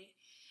your body.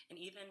 And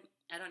even,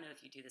 I don't know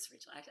if you do this,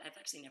 Rachel, I've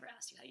actually never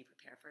asked you how you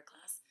prepare for a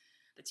class,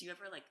 but do you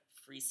ever like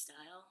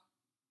freestyle?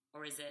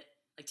 Or is it,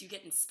 like, do you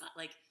get inspired,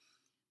 like,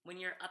 when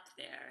you're up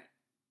there,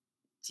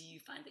 do you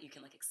find that you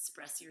can like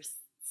express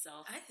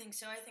yourself? I think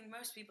so. I think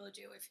most people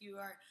do. If you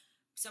are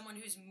someone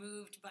who's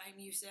moved by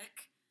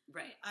music,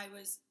 right? I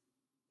was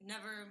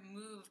never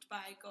moved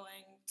by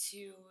going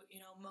to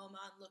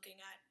MoMA and looking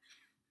at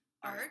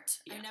art.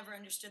 Yeah. I never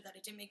understood that.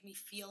 It didn't make me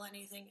feel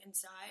anything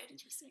inside.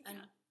 Interesting.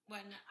 And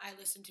when I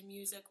listen to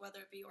music, whether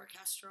it be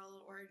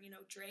orchestral or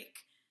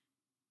Drake,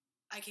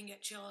 I can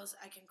get chills.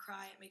 I can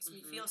cry. It makes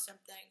me feel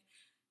something.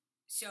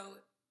 So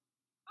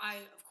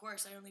of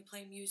course, I only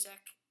play music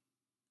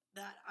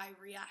that I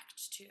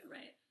react to.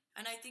 Right.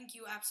 And I think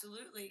you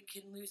absolutely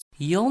can lose.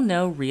 You'll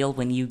know real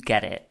when you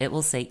get it. It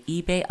will say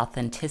eBay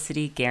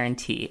Authenticity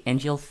Guarantee,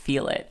 and you'll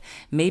feel it.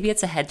 Maybe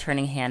it's a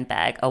head-turning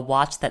handbag, a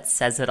watch that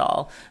says it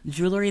all,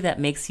 jewelry that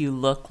makes you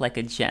look like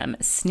a gem,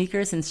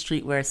 sneakers and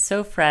streetwear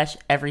so fresh,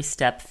 every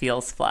step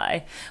feels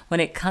fly.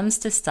 When it comes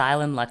to style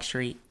and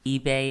luxury,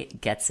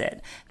 eBay gets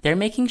it. They're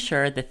making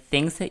sure the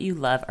things that you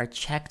love are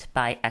checked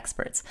by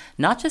experts.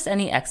 Not just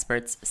any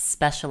experts,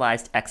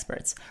 specialized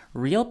experts.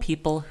 Real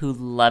people who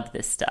love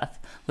this stuff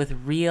with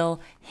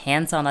real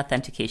hands-on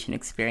authentication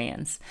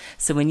experience.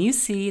 So when you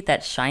see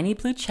that shiny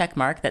blue check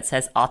mark that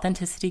says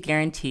Authenticity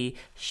Guarantee,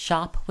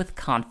 shop with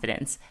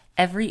confidence.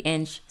 Every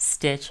inch,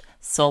 stitch,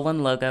 sole,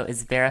 and logo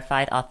is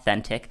verified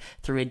authentic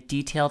through a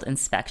detailed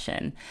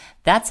inspection.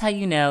 That's how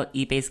you know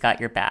eBay's got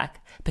your back.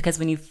 Because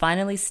when you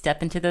finally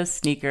step into those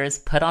sneakers,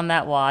 put on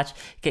that watch,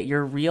 get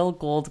your real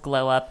gold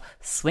glow up,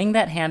 swing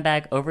that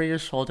handbag over your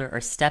shoulder, or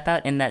step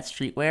out in that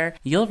streetwear,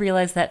 you'll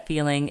realize that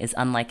feeling is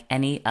unlike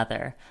any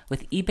other.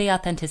 With eBay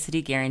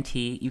Authenticity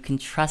Guarantee, you can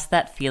trust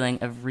that feeling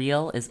of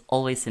real is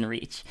always in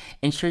reach.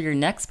 Ensure your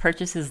next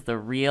purchase is the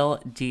real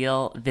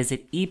deal.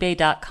 Visit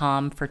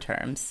ebay.com for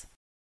terms.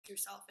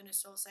 Yourself in a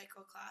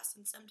SoulCycle class,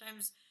 and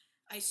sometimes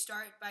I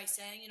start by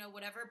saying,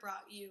 whatever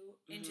brought you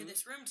into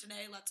this room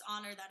today, let's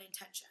honor that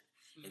intention.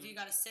 If you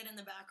got to sit in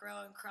the back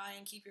row and cry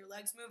and keep your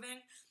legs moving,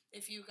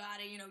 if you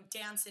got to,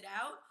 dance it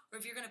out, or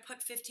if you're going to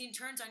put 15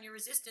 turns on your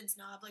resistance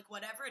knob, like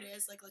whatever it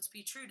is, like let's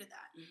be true to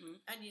that.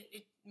 And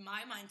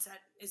my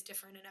mindset is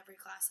different in every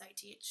class I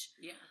teach.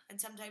 Yeah. And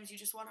sometimes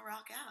you just want to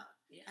rock out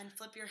and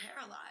flip your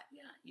hair a lot.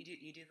 Yeah.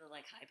 You do the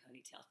like high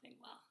ponytail thing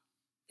well.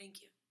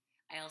 Thank you.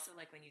 I also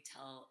like when you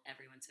tell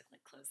everyone to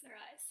like close their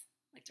eyes,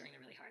 like during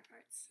the really hard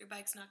parts. Your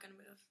bike's not going to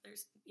move.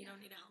 You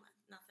don't need a helmet.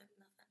 Nothing.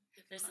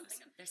 There's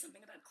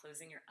something about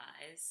closing your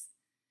eyes,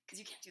 because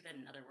you can't do that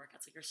in other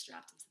workouts. Like you're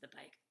strapped into the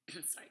bike.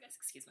 Sorry guys,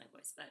 excuse my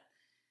voice, but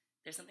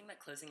there's something about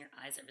closing your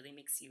eyes that really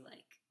makes you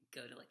like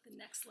go to like the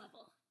next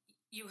level.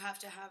 You have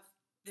to have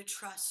the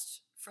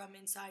trust from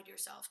inside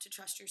yourself to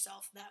trust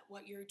yourself that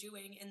what you're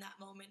doing in that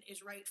moment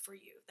is right for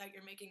you, that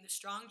you're making the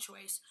strong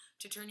choice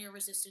to turn your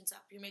resistance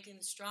up. You're making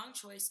the strong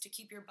choice to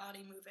keep your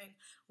body moving,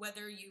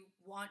 whether you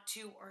want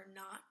to or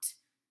not,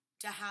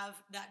 to have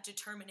that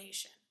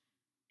determination.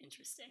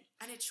 Interesting.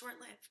 And it's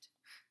short-lived.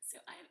 So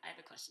I have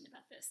a question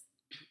about this.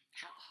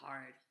 How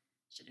hard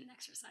should an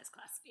exercise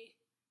class be?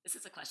 This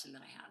is a question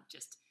that I have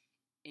just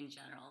in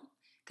general,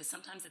 because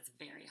sometimes it's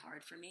very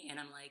hard for me, and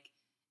I'm like,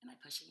 am I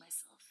pushing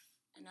myself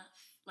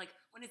enough? Like,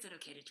 when is it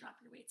okay to drop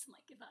your weights and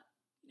like give up?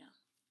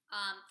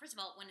 First of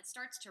all, when it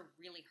starts to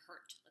really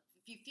hurt,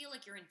 if you feel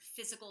like you're in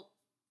physical,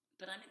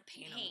 but I'm in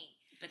pain.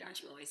 But aren't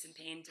you always in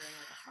pain during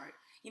like a hard?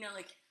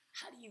 Like,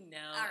 how do you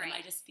know? Right. Am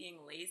I just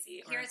being lazy,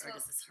 or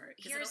does this hurt?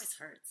 Because it always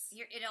hurts.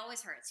 It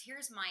always hurts.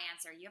 Here's my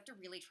answer. You have to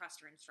really trust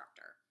your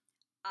instructor.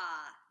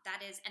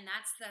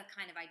 That's the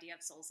kind of idea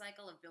of Soul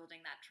Cycle, of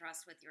building that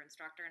trust with your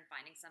instructor and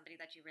finding somebody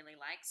that you really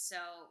like.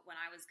 So when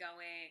I was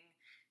going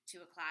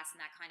to a class in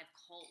that kind of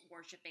cult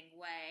worshiping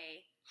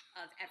way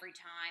of every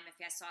time, if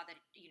I saw that,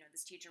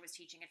 this teacher was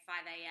teaching at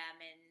 5 a.m.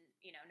 in,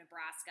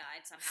 Nebraska,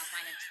 I'd somehow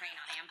find a train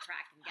on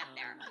Amtrak and get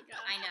there. Oh my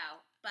God. I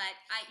know. But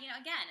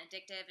again,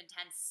 addictive,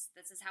 intense,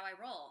 this is how I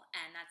roll.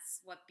 And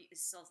that's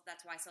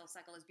that's why Soul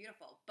Cycle is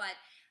beautiful. But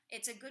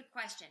it's a good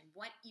question.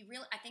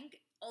 I think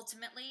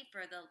ultimately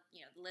for the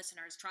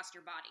listeners, trust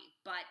your body.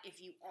 But if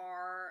you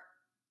are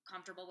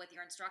comfortable with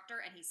your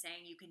instructor and he's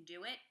saying you can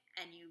do it,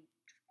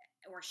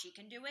 or she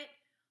can do it,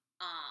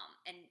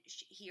 and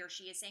he or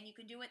she is saying you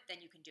can do it,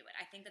 then you can do it.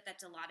 I think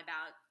that's a lot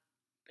about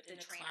the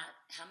trainer.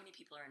 How many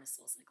people are in a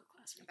Soul Cycle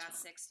class? Rachel? About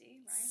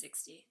 60, right?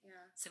 60? Yeah.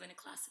 So in a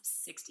class of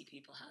 60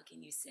 people, how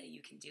can you say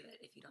you can do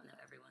it if you don't know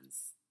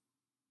everyone's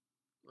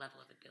level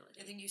of ability?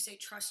 I think you say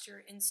trust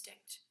your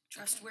instinct.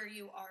 Trust where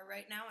you are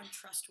right now and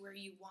trust where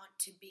you want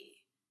to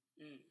be.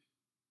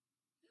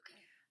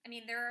 Okay. I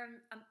mean, there are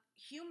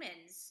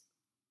humans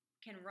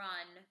can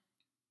run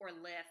or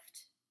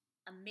lift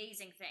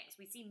amazing things.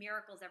 We see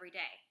miracles every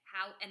day.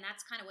 And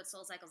that's kind of what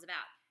Soul Cycle's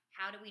about.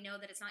 How do we know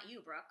that it's not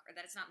you, Brooke, or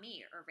that it's not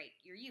me, or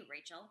you're you,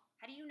 Rachel?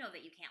 How do you know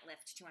that you can't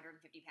lift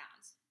 250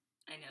 pounds?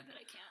 I know that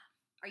I can't.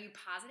 Are you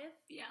positive?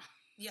 Yeah.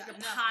 You're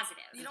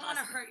positive. You don't want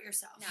to hurt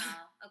yourself.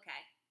 No.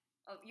 Okay.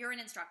 Oh, you're an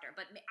instructor,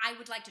 but I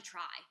would like to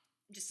try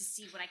just to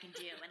see what I can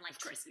do and Of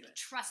course you would.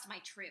 trust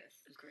my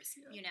truth. Of course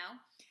you would.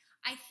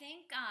 I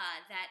think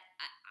that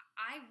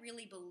I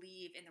really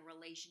believe in the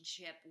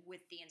relationship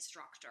with the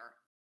instructor.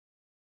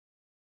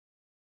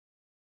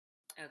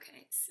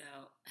 Okay, so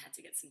I had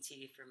to get some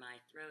tea for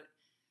my throat.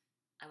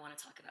 I want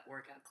to talk about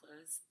workout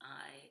clothes.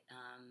 I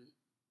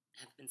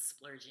have been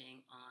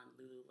splurging on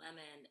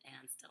Lululemon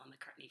and Stella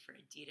McCartney for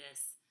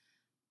Adidas.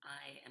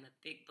 I am a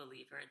big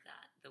believer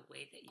that the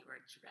way that you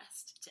are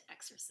dressed to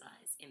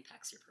exercise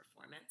impacts your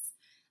performance.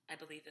 I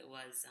believe it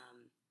was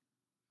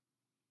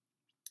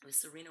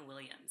Serena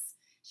Williams.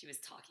 She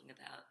was talking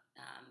about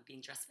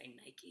being dressed by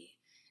Nike.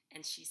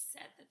 And she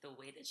said that the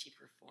way that she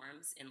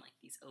performs in like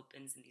these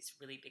opens and these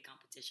really big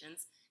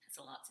competitions has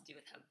a lot to do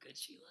with how good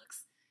she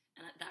looks.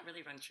 And that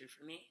really rung true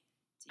for me.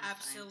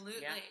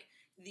 Absolutely.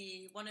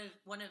 Yeah.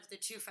 One of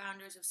the two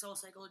founders of Soul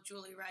Cycle,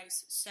 Julie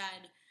Rice,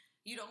 said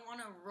you don't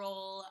want to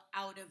roll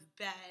out of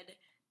bed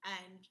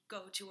and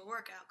go to a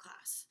workout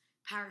class.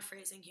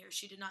 Paraphrasing here,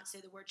 she did not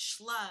say the word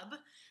schlub,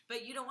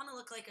 but you don't want to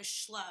look like a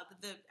schlub.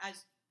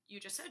 As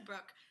you just said,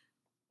 Brooke,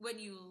 when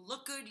you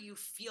look good, you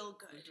feel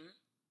good. Mm-hmm.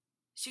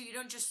 So you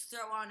don't just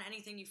throw on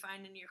anything you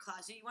find in your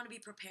closet. You want to be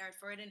prepared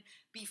for it and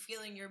be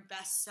feeling your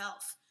best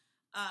self.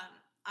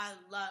 I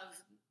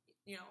love,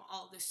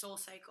 all the Soul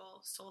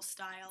Cycle, Soul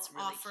Style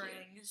really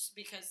offerings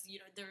cute. Because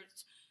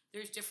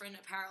there's different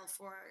apparel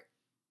for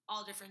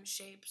all different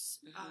shapes.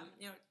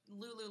 Mm-hmm.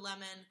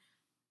 Lululemon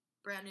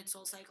branded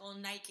Soul Cycle,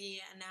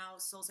 Nike, and now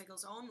Soul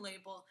Cycle's own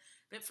label.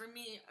 But for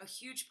me, a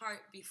huge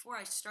part before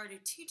I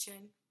started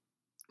teaching,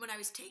 when I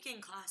was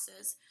taking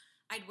classes,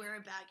 I'd wear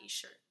a baggy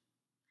shirt.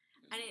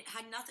 And it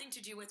had nothing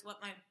to do with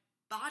what my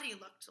body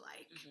looked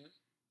like. Mm-hmm.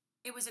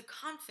 It was a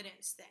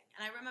confidence thing.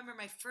 And I remember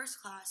my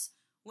first class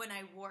when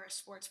I wore a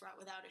sports bra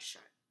without a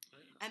shirt.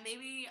 Mm-hmm. And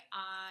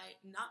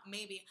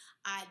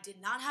I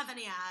did not have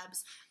any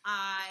abs.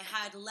 I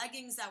had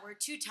leggings that were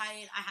too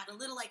tight. I had a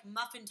little like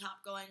muffin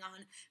top going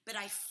on, but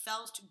I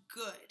felt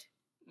good.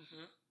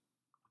 Mm-hmm.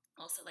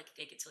 Also, like,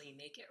 fake it till you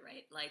make it,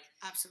 right? Like,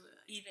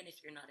 absolutely. Even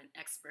if you're not an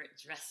expert,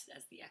 dress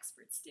as the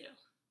experts do.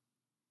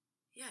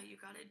 Yeah, you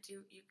gotta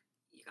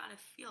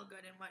feel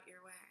good in what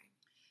you're wearing.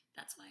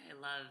 That's why I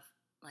love,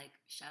 like,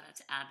 shout out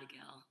to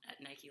Abigail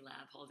at Nike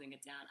Lab holding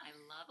it down. I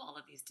love all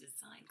of these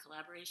design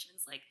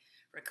collaborations, like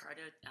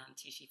Riccardo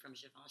Tisci from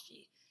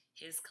Givenchy.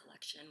 His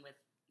collection with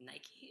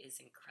Nike is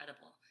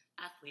incredible.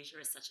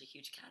 Athleisure is such a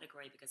huge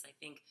category because I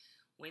think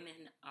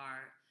women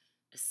are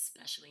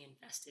especially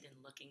invested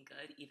in looking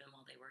good even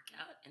while they work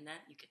out, and then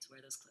you get to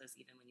wear those clothes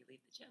even when you leave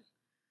the gym.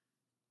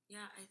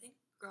 Yeah, I think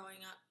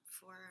growing up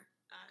for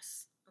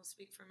us, I'll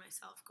speak for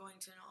myself,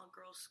 going to an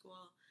all-girls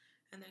school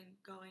and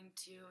then going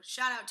to,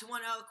 shout out to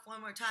One Oak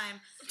one more time,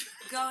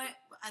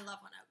 I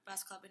love One Oak,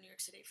 best club in New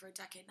York City for a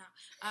decade now.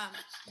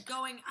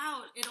 Going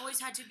out, it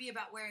always had to be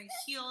about wearing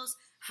heels,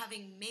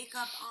 having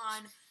makeup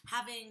on,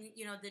 having,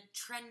 the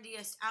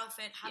trendiest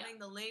outfit,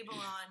 having the label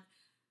on.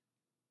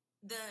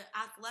 The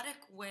athletic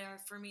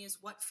wear for me is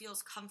what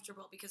feels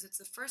comfortable because it's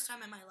the first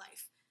time in my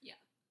life. Yeah.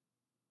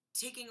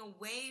 Taking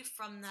away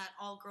from that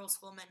all-girls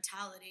school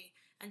mentality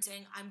and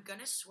saying, I'm going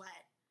to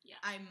sweat. Yeah.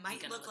 I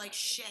might look like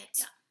shit,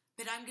 yeah.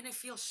 but I'm going to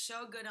feel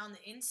so good on the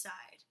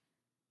inside.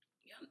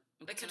 Yeah.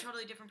 It's a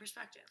totally different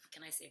perspective.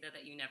 Can I say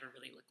that you never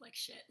really look like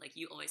shit? Like,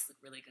 you always look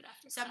really good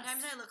after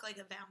Sometimes class. I look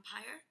like a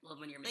vampire. Well,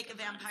 when you're like a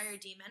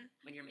vampire demon.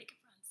 When you're makeup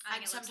runs.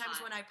 And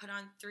sometimes when I put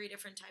on 3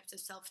 different types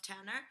of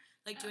self-tanner,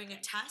 like doing a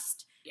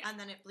test, and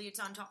then it bleeds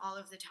onto all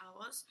of the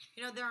towels.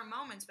 There are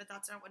moments, but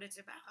that's not what it's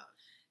about.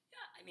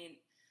 Yeah, I mean,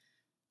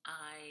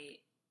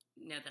 I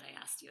know that I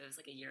asked you, it was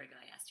like a year ago,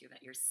 I asked you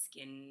about your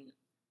skin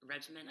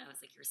regimen, I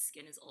was like, your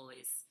skin is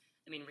always.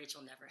 I mean, Rachel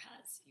never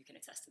has. You can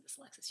attest to this,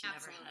 Alexis. She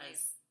Absolutely. never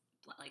has.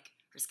 Like,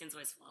 her skin's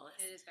always flawless.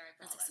 It is very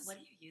I was flawless. like, so what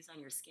do you use on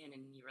your skin?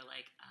 And you were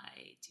like,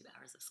 I do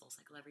hours of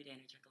SoulCycle every day,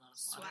 and I drink a lot of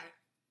water.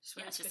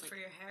 Sweat Yeah, is it's good just for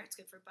your hair. It's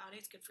good for your body.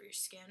 It's good for your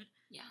skin.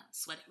 Yeah,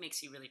 sweat makes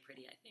you really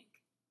pretty, I think.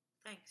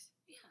 Thanks.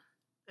 Yeah.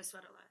 I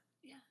sweat a lot.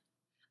 Yeah.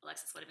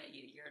 Alexis, what about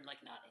you? You're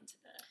like not into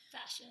the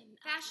fashion.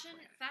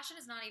 Fashion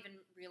is not even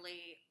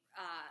really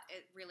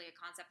a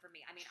concept for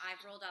me. I mean,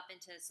 I've rolled up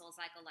into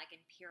SoulCycle like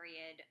in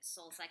period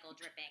SoulCycle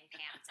dripping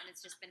pants, and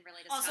it's just been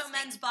really disgusting. Also,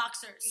 men's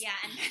boxers. Yeah,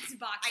 and men's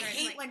boxers. I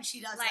hate when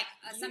she does like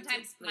that.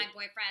 sometimes my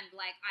boyfriend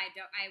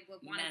I would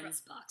want to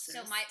men's boxers.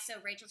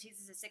 So Rachel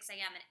teases at 6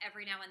 a.m. and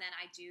every now and then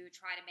I do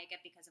try to make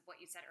it because of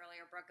what you said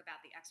earlier, Brooke, about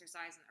the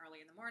exercise and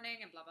early in the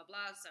morning and blah blah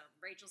blah. So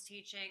Rachel's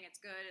teaching,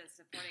 it's good, it's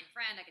a supporting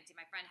friend. I can see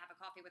my friend, have a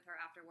coffee with her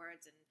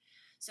afterwards and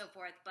so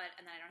forth.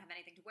 And then I don't have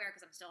anything to wear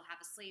because I'm still half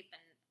asleep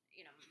and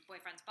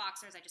boyfriend's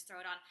boxers, I just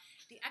throw it on.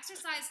 The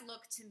exercise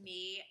look to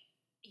me,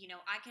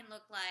 I can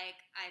look like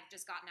I've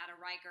just gotten out of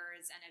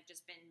Rikers and have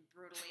just been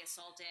brutally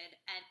assaulted,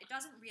 and it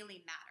doesn't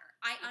really matter.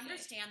 I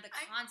understand the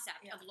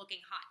concept of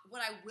looking hot.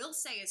 What I will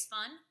say is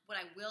fun.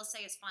 100%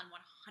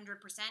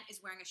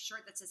 is wearing a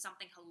shirt that says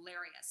something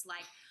hilarious.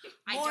 Like,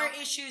 more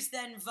issues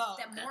than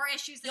Vogue. More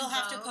issues than You'll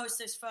Vogue. have to post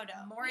this photo.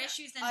 More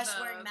issues than Us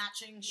Vogue. wearing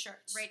matching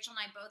shirts. Rachel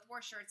and I both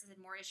wore shirts that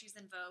said more issues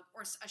than Vogue,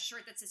 or a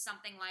shirt that says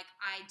something like,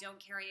 I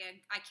carry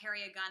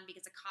a gun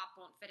because a cop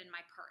won't fit in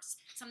my purse.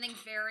 Something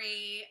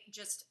very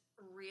just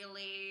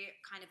really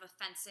kind of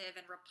offensive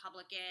and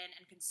Republican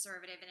and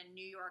conservative in a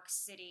New York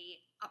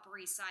City Upper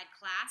East Side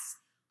class,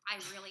 I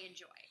really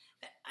enjoy.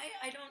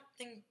 I don't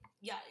think,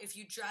 if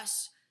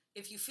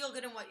you feel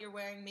good in what you're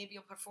wearing, maybe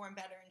you'll perform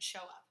better and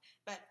show up.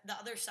 But the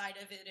other side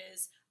of it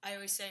is, I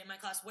always say in my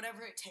class,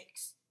 whatever it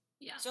takes.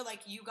 Yeah. So,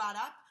 like, you got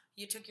up,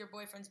 you took your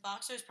boyfriend's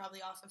boxers,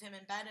 probably off of him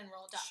in bed, and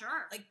rolled up.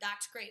 Sure. Like,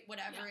 that's great,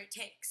 whatever it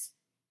takes.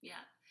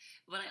 Yeah.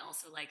 What I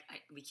also like,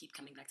 we keep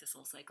coming back to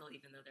SoulCycle,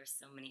 even though there's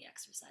so many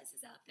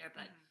exercises out there,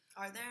 but...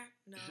 Are there?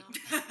 No.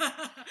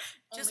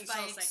 Just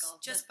bikes.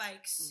 Just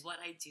bikes. What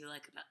I do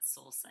like about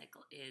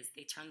SoulCycle is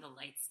they turn the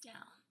lights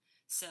down.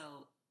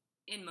 So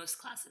in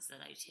most classes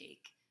that I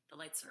take, the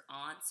lights are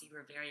on, so you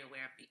are very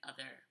aware of the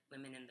other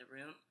women in the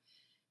room.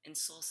 In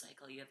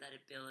SoulCycle, you have that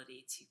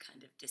ability to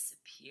kind of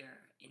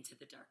disappear into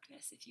the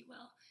darkness, if you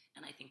will,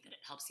 and I think that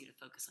it helps you to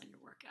focus on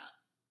your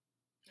workout.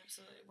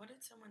 Absolutely. What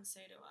did someone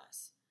say to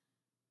us?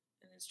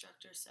 An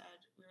instructor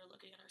said we were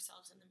looking at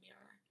ourselves in the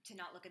mirror. To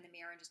not look in the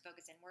mirror and just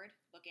focus inward,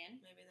 look in.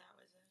 Maybe that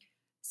was it.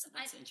 So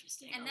that's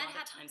interesting. And a lot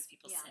of times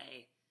people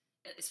say,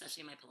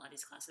 especially in my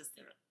Pilates classes,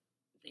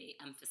 they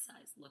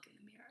emphasize look in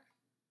the mirror.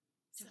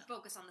 To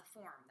focus on the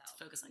form, though. To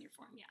focus on your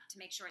form, yeah.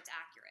 To make sure it's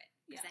accurate,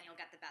 because then you'll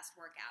get the best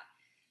workout.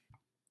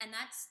 And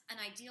that's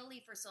an ideally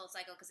for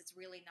SoulCycle because it's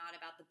really not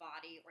about the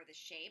body or the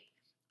shape.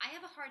 I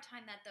have a hard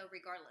time that though,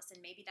 regardless,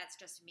 and maybe that's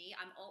just me.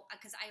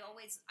 Because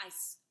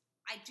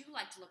I do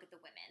like to look at the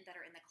women that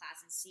are in the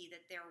class and see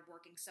that they're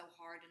working so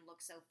hard and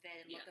look so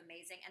fit and look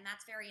amazing, and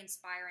that's very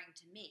inspiring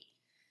to me.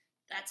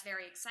 That's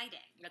very exciting.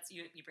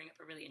 You bring up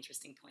a really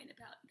interesting point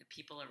about the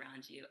people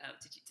around you. Oh,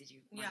 did you?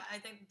 Yeah, I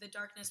think the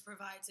darkness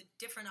provides a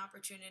different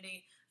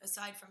opportunity.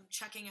 Aside from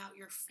checking out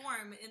your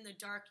form, in the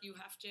dark you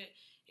have to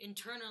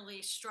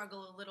internally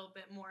struggle a little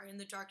bit more. In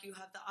the dark you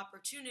have the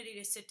opportunity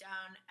to sit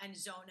down and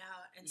zone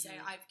out and say,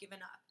 I've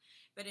given up.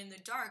 But in the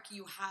dark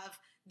you have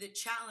the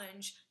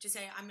challenge to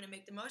say, I'm going to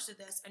make the most of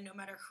this, and no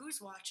matter who's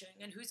watching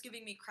and who's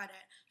giving me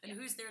credit and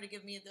who's there to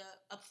give me the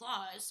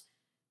applause,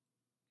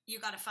 you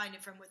got to find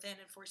it from within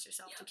and force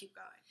yourself to keep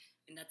going.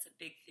 And that's a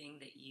big thing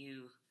that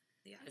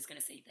I was going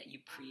to say that you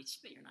preach,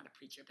 but you're not a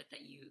preacher, but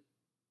that you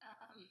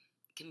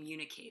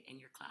communicate in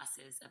your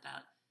classes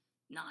about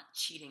not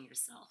cheating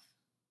yourself,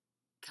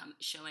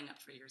 showing up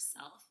for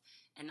yourself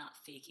and not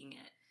faking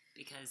it,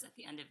 because at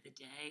the end of the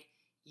day,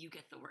 you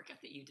get the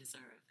workout that you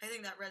deserve. I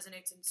think that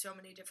resonates in so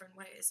many different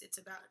ways. It's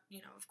about,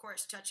 of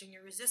course, touching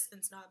your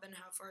resistance knob and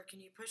how far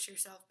can you push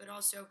yourself, but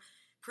also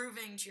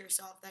proving to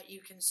yourself that you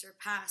can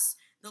surpass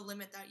the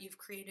limit that you've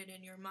created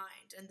in your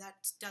mind. And that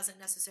doesn't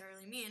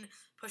necessarily mean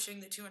pushing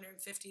the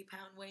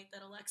 250-pound weight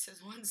that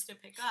Alexis wants to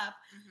pick up,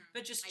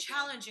 but just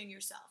challenging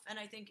yourself. And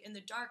I think in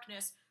the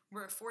darkness,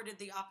 we're afforded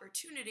the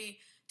opportunity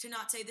to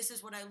not say, this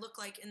is what I look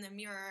like in the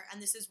mirror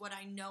and this is what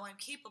I know I'm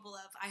capable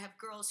of. I have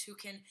girls who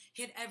can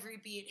hit every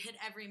beat, hit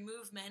every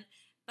movement,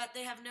 but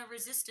they have no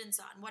resistance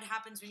on. What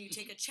happens when you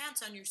take a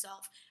chance on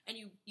yourself and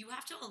you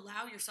have to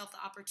allow yourself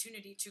the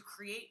opportunity to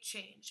create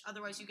change.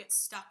 Otherwise, you get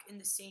stuck in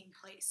the same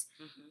place,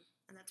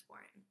 and that's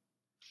boring.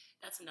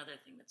 That's another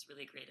thing that's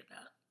really great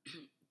about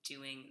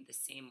doing the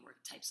same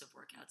types of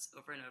workouts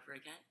over and over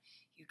again.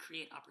 You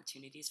create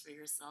opportunities for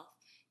yourself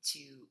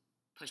to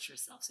push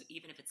yourself. So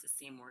even if it's the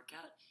same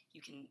workout,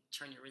 you can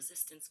turn your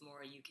resistance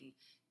more. You can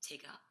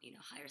take a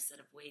higher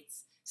set of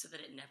weights so that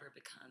it never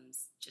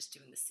becomes just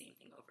doing the same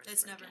thing over and over again.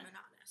 It's never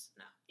monotonous.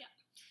 No. Yeah.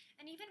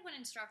 And even when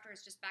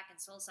instructors just back in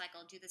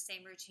SoulCycle do the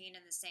same routine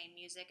and the same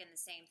music and the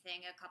same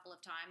thing a couple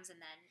of times and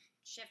then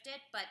shift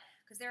it, but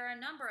because there are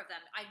a number of them.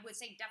 I would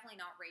say definitely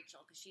not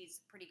Rachel, because she's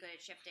pretty good at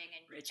shifting.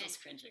 And Rachel's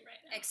and, cringing right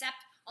now. Except,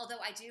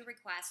 although I do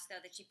request, though,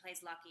 that she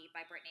plays Lucky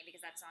by Britney,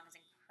 because that song is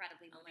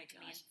incredibly moving to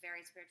me and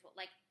very spiritual.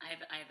 Like, I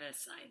have a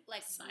side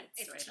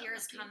if story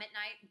tears about Lucky. come at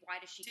night,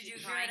 why does she Did keep you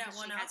hear crying? it at Because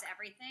she One has Oak?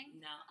 everything.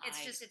 No,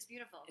 It's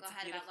beautiful. Go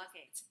ahead about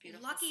Lucky. It's a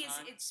beautiful Lucky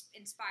song. it's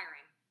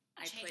inspiring.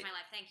 I Changed my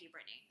life. Thank you,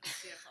 Brittany.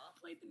 It's beautiful.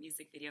 played the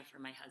music video for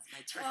my husband,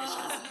 my Turkish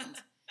husband.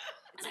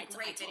 It's a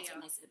great I told video.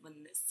 him, I said,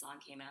 when this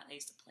song came out, I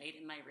used to play it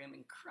in my room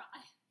and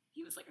cry.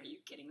 He was like, "Are you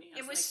kidding me?" I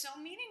It was like, so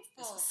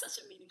meaningful. This is such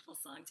a meaningful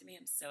song to me.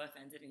 I'm so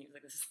offended. And he was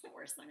like, "This is the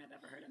worst song I've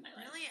ever heard in my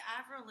life." Really,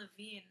 Avril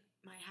Lavigne,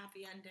 My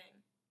Happy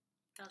Ending,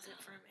 does it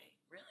for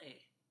me.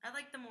 Really? I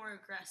like the more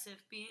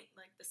aggressive beat,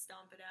 like the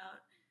stomp it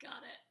out.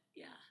 Got it.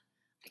 Yeah.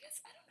 I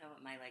guess I don't know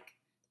what my like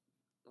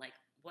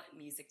what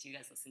music do you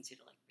guys listen to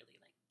like really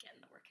like get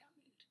in the workout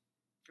mood?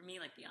 For me,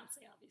 like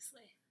Beyonce,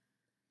 obviously.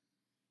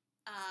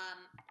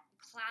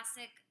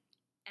 Classic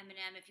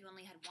Eminem. If you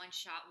only had one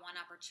shot, one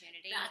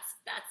opportunity.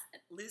 That's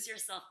Lose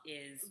Yourself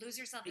is Lose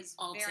Yourself the is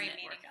very ultimate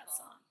meaningful. workout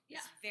song. Yeah.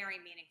 It's very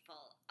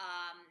meaningful.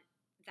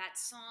 That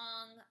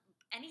song,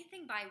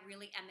 anything by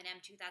really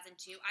Eminem 2002.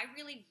 I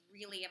really,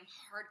 really am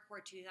hardcore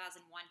 2001,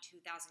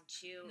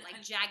 2002. Like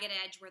Jagged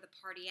Edge, Where the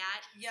Party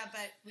At. Yeah,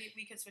 but we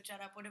could switch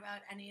that up. What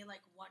about any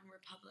like One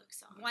Republic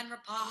song? One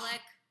Republic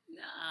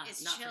Nah,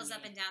 is not for chills me.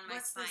 up and down my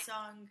What's spine. the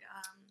song?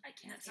 I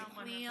can't It's say not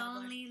One One We Republic.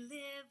 only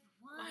live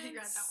once. Oh, you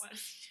got that one.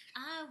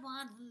 I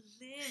wanna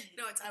live.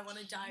 No, it's I Want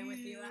to Die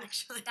with You,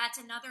 actually. That's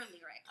another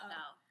lyric, Oh.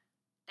 though.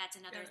 That's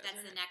another. Yeah,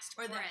 That's the next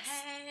Or the chorus.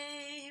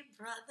 Hey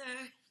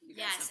Brother. You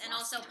guys Yes, have and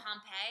lost also me.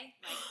 Pompeii,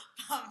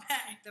 like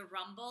Pompeii. the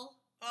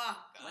Rumble. Oh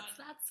God. What's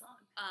that song?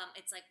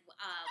 It's like what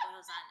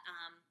was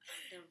on?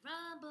 The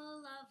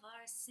rumble of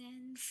our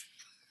sins,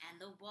 and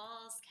the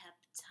walls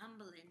kept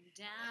tumbling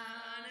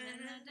down.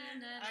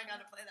 I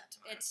gotta play that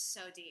tomorrow. It's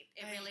so deep.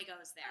 It really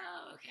goes there.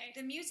 Oh, okay.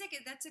 The music,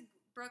 that's a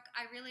Brooke,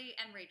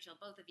 and Rachel,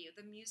 both of you,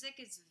 the music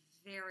is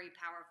very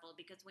powerful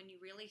because when you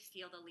really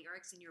feel the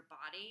lyrics in your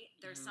body,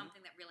 there's Mhm.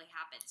 something that really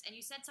happens. And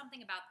you said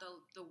something about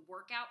the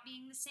workout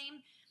being the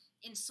same.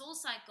 In Soul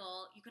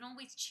Cycle, you can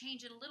always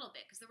change it a little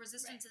bit because the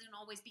resistance can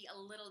always be a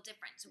little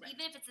different. So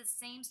even if it's the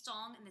same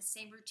song and the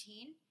same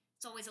routine,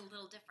 it's always a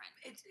little different.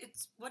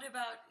 It's what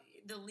about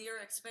the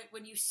lyrics? But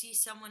when you see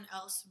someone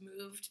else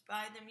moved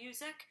by the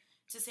music,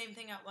 it's the same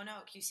thing at One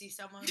Oak. You see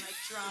someone like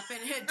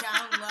dropping it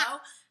down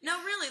low.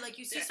 No, really, like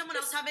you see someone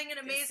else having an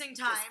amazing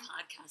time. This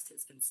podcast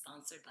has been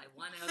sponsored by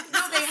One Oak. and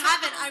No, they Soul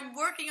haven't. Cycle. I'm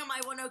working on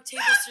my One Oak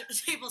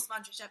table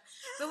sponsorship.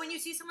 But when you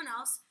see someone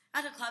else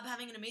at a club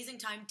having an amazing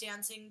time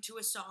dancing to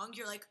a song,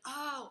 you're like,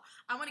 oh,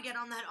 I want to get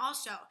on that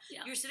also.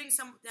 Yeah. You're sitting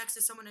next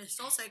to someone in a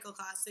Soul Cycle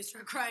class, they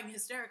start crying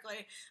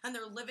hysterically, and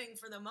they're living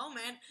for the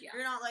moment. Yeah.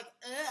 You're not like,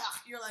 ugh.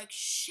 You're like,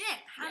 shit,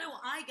 how Yeah. do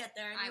I get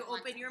there? And I you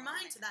want open that your mind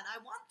moment. to that. I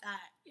want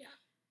that. Yeah.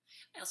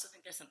 I also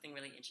think there's something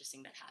really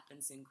interesting that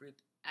happens in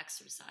group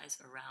exercise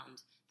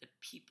around the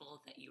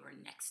people that you are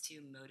next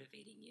to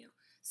motivating you.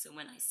 So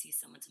when I see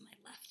someone to my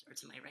left or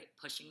to my right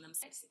pushing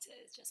themselves,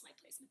 it's just my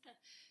placement then.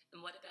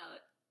 And what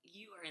about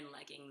you are in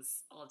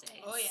leggings all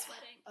day Oh, yeah.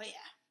 sweating? Oh,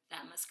 yeah.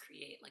 That must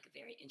create like a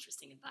very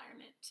interesting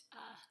environment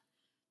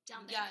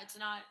down there. Yeah, it's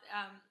not.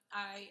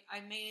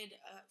 I made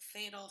a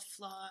fatal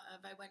flaw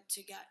of I went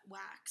to get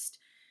waxed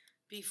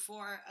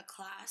before a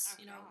class.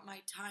 You know, Okay. my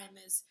time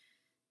is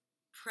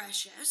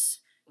precious.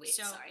 Wait,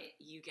 So- sorry,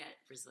 you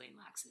get Brazilian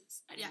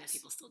waxes. I didn't know Yes.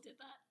 people still did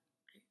that.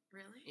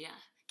 Really? Yeah.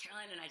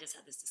 Caroline and I just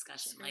had this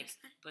discussion. Like,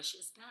 Seriously? Bush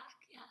is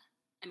back. Yeah.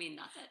 I mean,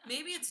 not that.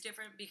 Maybe it's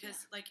different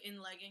because, like,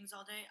 in leggings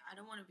all day, I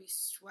don't want to be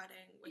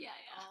sweating with Yeah,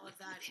 all with of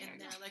that hair in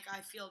there. down. Like,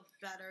 I feel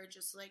better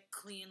just, like,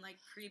 clean, like,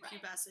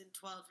 prepubescent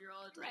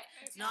 12-year-old. Like,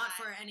 Right. not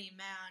for any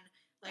man.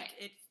 Like, Right.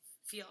 it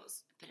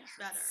feels But it hurts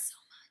better. so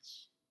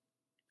much.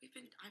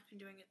 I've been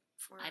doing it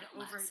for I don't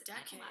over wax. a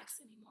decade. I don't wax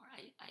anymore.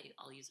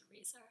 I'll use a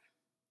razor.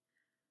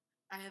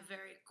 I have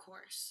very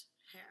coarse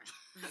hair.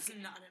 That's Okay.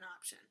 not an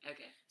option.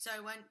 Okay. So I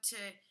went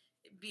to,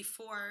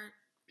 before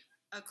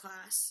a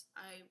class,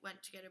 I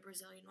went to get a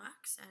Brazilian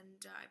wax,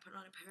 and I put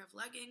on a pair of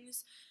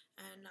leggings,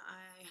 and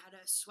I had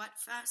a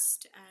sweat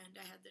vest, and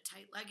I had the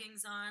tight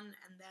leggings on,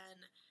 and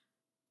then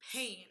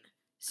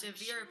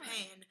severe sure.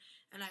 pain,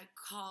 and I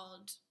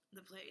called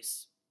the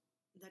place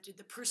that did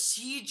the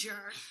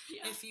procedure,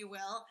 Yeah. if you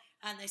will,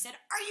 and they said,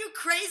 are you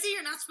crazy?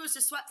 You're not supposed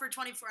to sweat for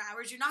 24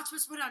 hours. You're not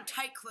supposed to put on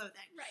tight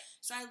clothing. Right.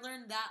 So I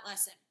learned that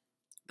lesson.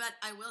 But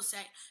I will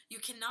say, you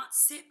cannot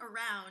sit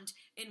around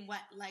in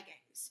wet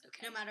leggings.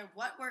 Okay. No matter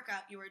what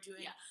workout you are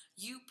doing, Yeah.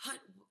 you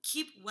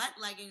keep wet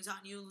leggings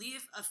on. You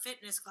leave a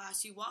fitness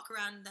class, you walk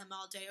around in them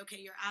all day. Okay,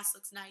 your ass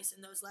looks nice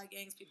in those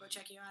leggings. People are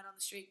checking you out on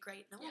the street.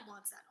 Great. No Yeah. one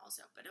wants that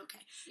also, but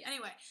okay. Yeah.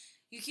 Anyway,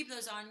 you keep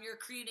those on. You're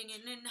creating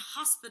an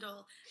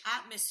in-hospital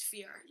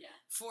atmosphere Yeah.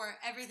 for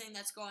everything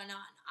that's going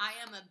on. I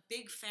am a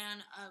big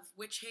fan of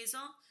witch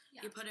hazel.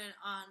 Yeah. You put it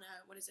on,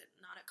 what is it,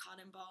 not a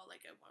cotton ball,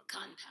 like a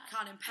Cotton pad.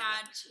 cotton I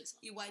pad. love witch hazel.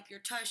 You wipe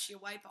your tush, you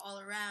wipe all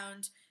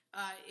around.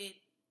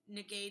 It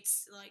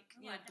negates, like,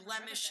 Ooh, you know, I've never heard of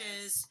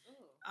blemishes, this.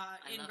 Ooh. I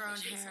love ingrown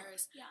witch hazel.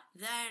 hairs. Yeah.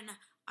 Then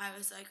I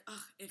was like,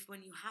 ugh, if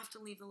when you have to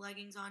leave the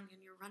leggings on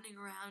and you're running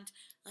around,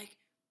 like,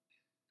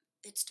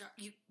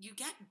 you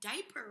get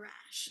diaper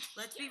rash.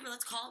 Let's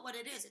call it what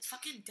it is. It's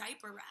fucking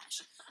diaper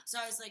rash. So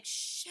I was like,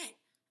 shit,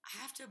 I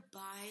have to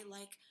buy,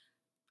 like,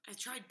 I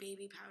tried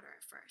baby powder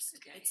at first.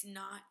 Okay.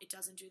 It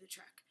doesn't do the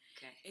trick.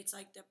 Okay. It's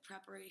like the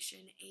Preparation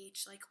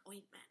H, like,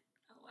 ointment.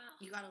 Oh, wow.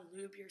 You gotta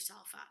lube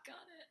yourself up.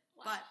 Got it.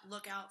 Wow. But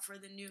look out for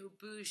the new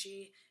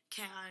bougie,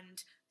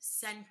 canned,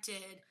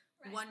 scented,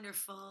 Right.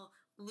 wonderful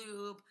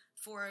lube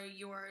for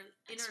your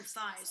inner Exercise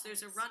thighs.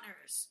 There's a thighs.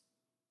 runner's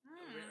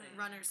Really?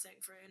 runner's thing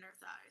for inner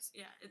thighs.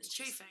 Yeah, it's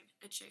Interesting. chafing.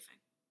 It's chafing.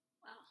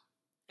 Wow.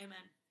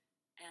 Amen.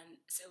 And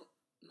so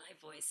my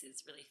voice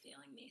is really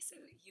failing me, so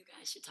you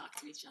guys should talk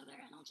to each other,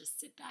 and I'll just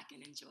sit back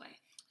and enjoy.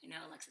 I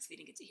know, Alexis, we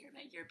didn't get to hear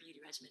about your beauty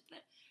regimen,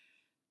 but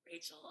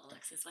Rachel,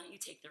 Alexis, why don't you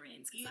take the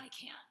reins, because I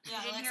can't. You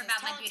didn't hear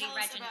about my beauty tell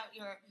regimen. Us about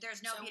your,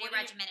 There's no so beauty what do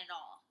you- regimen at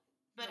all.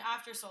 But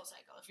after Soul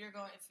Cycle, if you're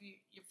going to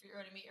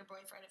meet your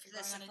boyfriend, if you're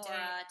The going on a Sephora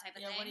date, type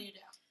of yeah, what do thing? you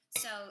do?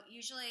 So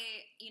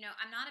usually,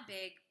 I'm not a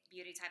big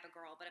beauty type of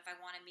girl, but if I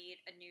want to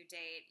meet a new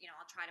date,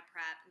 I'll try to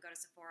prep and go to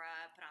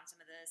Sephora, put on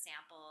some of the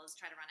samples,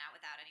 try to run out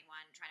without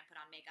anyone trying to put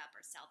on makeup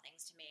or sell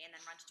things to me, and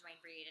then run to Dwayne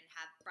Reed and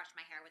brush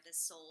my hair with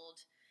his sold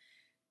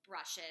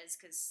brushes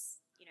because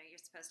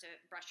you're supposed to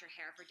brush your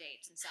hair for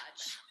dates and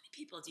such. How many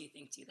people do you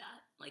think do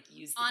that? Like,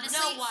 use the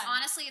Honestly, No one.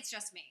 honestly, it's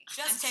just me.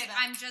 Just Tayback.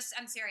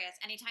 I'm serious.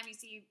 Anytime you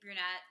see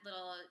brunette,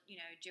 little,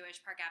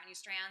 Jewish Park Avenue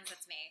strands,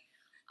 that's me.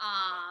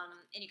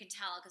 And you can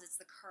tell because it's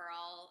the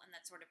curl and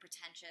that sort of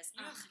pretentious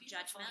You have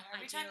beautiful judgment. hair.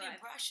 Every time you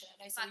brush it,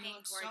 I say you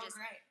look so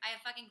great. I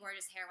have fucking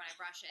gorgeous hair when I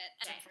brush it.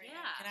 Good for you.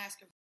 Yeah. Can I ask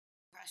a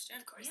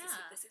question? Of course, Yeah.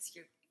 this is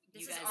your.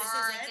 This you is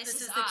guys.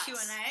 This is us. the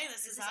Q&A.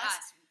 This is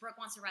us. Brooke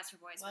wants to rest her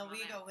voice. Well, for a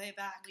we moment. go way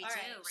back. We All do,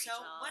 right.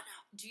 Rachel. So, what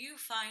do you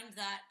find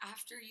that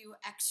after you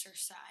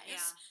exercise,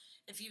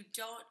 Yeah. if you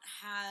don't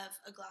have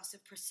a glass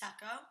of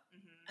prosecco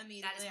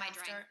immediately That is my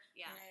after, drink.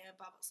 Yeah.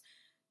 bubbles.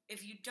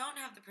 If you don't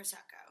have the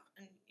prosecco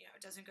and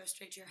it doesn't go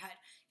straight to your head,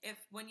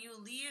 when you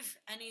leave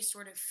any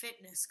sort of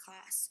fitness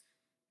class,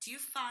 do you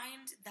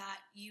find that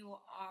your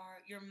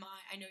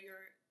mind? I know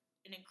you're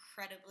an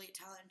incredibly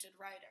talented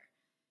writer.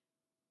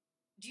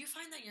 Do you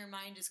find that your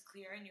mind is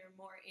clear and you're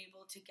more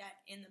able to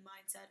get in the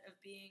mindset of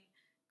being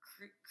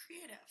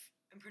creative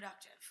and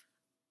productive?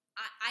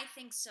 I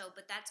think so,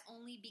 but that's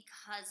only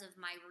because of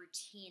my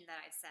routine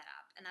that I've set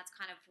up. And that's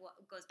kind of what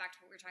goes back to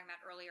what we were talking about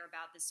earlier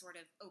about this sort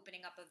of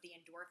opening up of the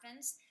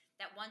endorphins.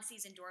 That once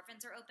these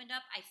endorphins are opened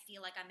up, I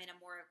feel like I'm in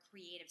a more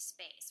creative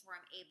space where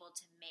I'm able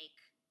to make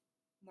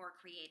more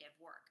creative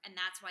work. And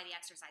that's why the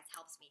exercise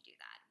helps me do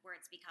that, where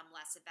it's become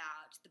less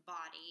about the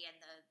body and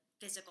the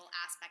physical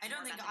aspect. I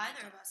don't think more about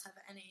either the of us have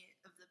any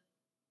of the.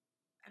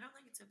 I don't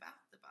think it's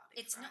about the body.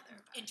 It's for not either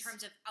of us. in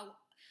terms of.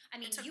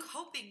 It's a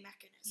coping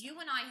mechanism.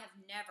 You and I have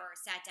never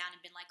sat down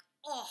and been like,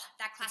 "Oh,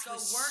 that class Let's go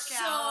was work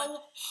so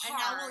out, hard." and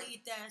now we'll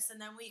eat this, and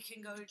then we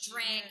can go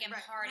drink and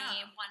right, party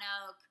no. in One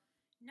Oak.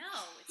 No,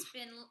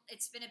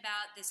 it's been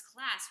about this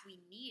class.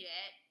 We need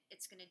it.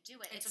 It's going to do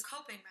it. It's a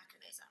coping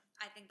mechanism.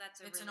 I think that's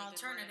It's really an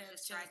good word of alternative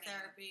to describing it.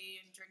 therapy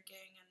and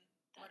drinking and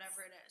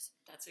whatever it is.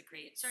 That's a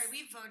great. Sorry,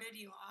 we voted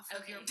you off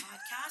of your Okay.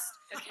 podcast.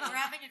 Okay. We're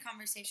having a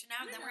conversation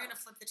now, and No, then we're no. going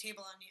to flip the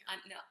table on you.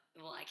 No,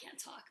 well, I can't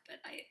talk, but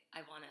I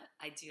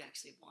do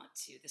actually want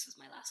to. This was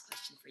my last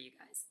question for you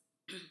guys.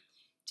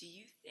 Do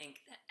you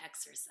think that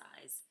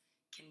exercise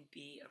can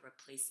be a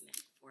replacement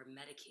for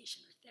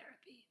medication or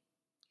therapy?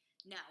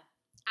 No,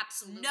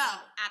 absolutely,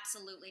 No.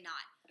 absolutely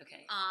not.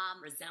 Okay.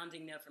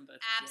 Resounding no from both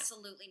of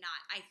Absolutely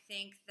not. I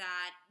think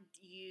that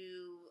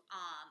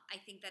I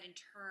think that in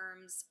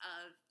terms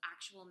of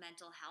actual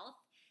mental health,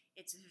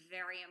 it's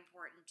very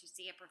important to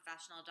see a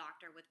professional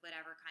doctor with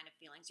whatever kind of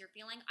feelings you're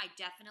feeling. I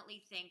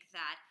definitely think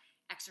that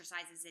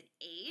exercise is an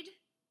aid,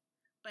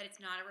 but it's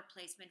not a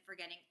replacement for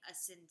getting a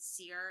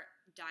sincere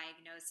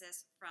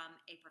diagnosis from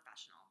a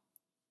professional.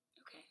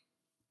 you. Okay.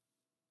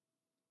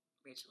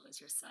 Rachel, is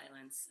your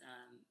silence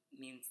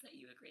means that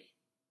you agree?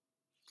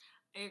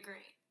 I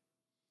agree.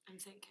 I'm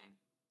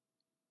thinking.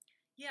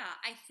 Yeah,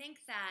 I think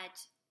that,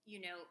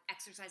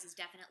 exercise is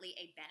definitely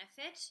a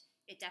benefit.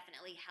 It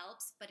definitely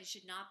helps, but it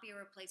should not be a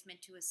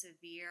replacement to a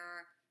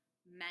severe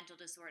mental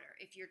disorder.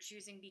 If you're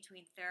choosing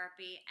between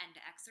therapy and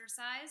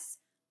exercise,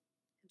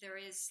 there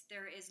is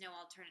no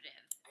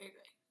alternative.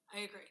 I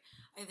agree.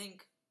 I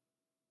think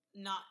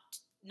not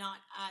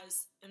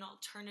as an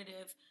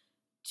alternative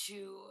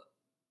to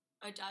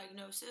a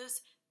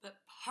diagnosis, but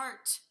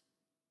part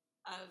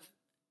of,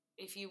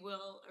 if you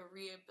will, a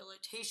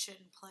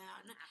rehabilitation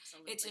plan.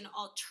 Absolutely. It's an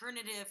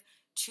alternative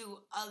to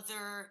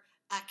other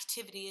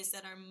activities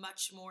that are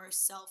much more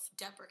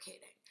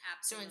self-deprecating.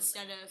 So Absolutely.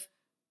 instead of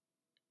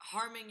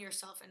harming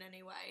yourself in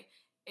any way,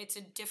 it's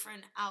a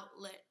different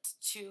outlet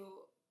to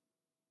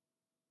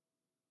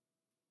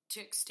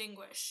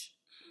extinguish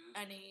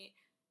any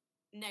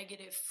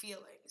negative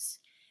feelings.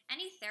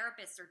 any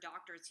therapists or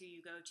doctors who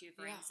you go to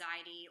for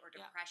anxiety or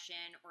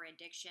depression or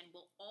addiction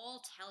will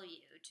all tell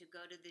you to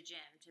go to the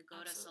gym, to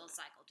go to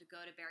SoulCycle, to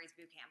go to Barry's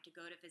Bootcamp, to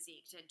go to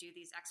Physique, to do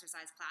these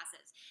exercise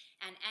classes.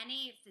 And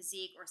any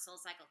Physique or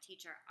SoulCycle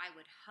teacher, I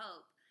would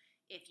hope,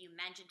 if you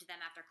mention to them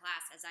after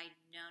class, as I've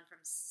known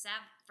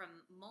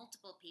from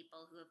multiple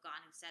people who have gone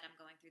who said, I'm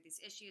going through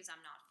these issues,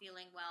 I'm not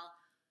feeling well,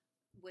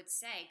 would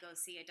say, go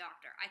see a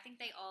doctor. I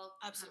think they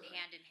all come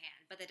hand in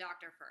hand, but the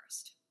doctor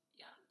first.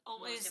 Yeah,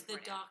 always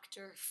the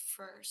doctor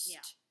first.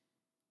 Yeah.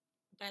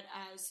 But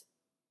as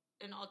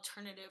an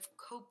alternative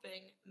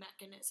coping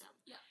mechanism.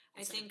 Yeah.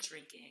 I think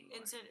drinking.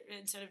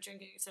 Instead of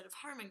drinking, instead of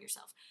harming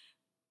yourself.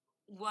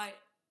 What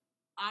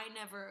I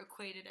never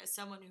equated as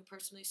someone who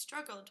personally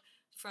struggled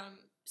from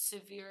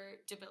severe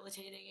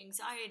debilitating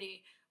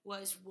anxiety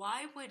was,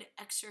 why would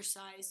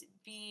exercise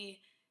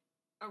be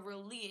a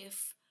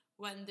relief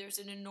when there's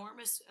an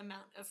enormous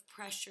amount of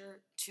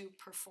pressure to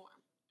perform?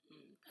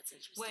 That's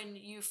interesting. When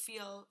you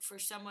feel, for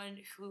someone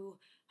who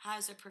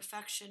has a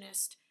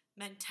perfectionist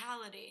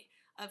mentality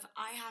of,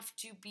 I have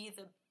to be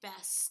the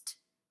best,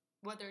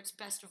 whether it's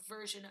best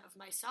version of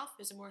myself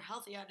is a more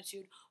healthy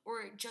attitude,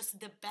 or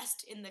just the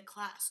best in the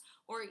class,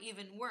 or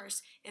even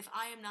worse, if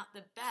I am not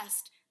the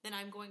best, then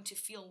I'm going to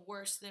feel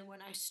worse than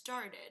when I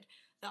started.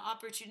 The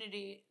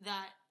opportunity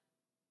that,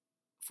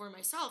 for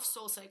myself,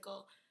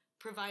 SoulCycle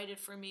provided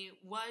for me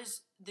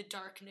was the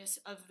darkness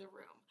of the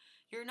room.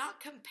 You're not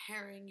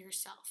comparing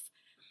yourself.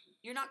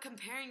 You're not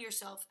comparing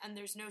yourself, and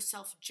there's no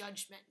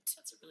self-judgment.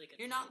 That's a really good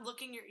You're point. not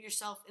looking at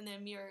yourself in the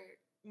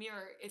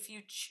mirror. If you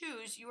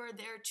choose, you are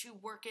there to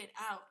work it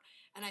out.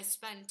 And I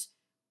spent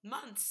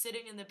months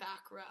sitting in the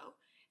back row,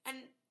 and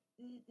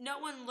no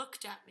one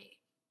looked at me.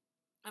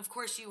 Of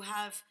course, you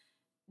have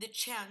the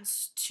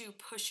chance to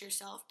push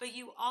yourself, but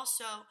you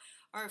also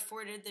are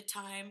afforded the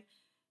time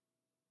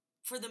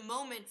for the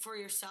moment for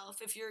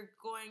yourself. If you're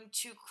going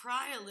to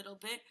cry a little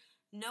bit,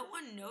 no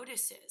one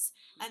notices.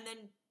 And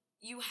then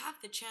you have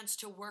the chance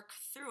to work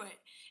through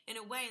it in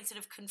a way, instead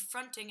of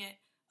confronting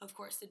it. Of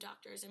course, the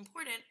doctor is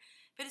important,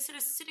 but instead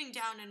of sitting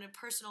down in a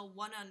personal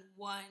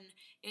one-on-one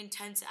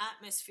intense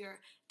atmosphere,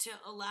 to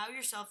allow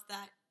yourself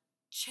that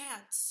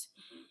chance.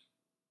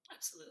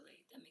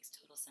 Absolutely. That makes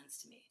total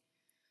sense to me.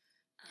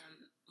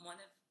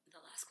 One of the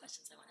last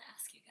questions I want to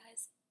ask you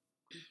guys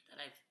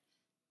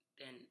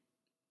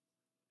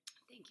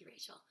thank you,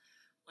 Rachel.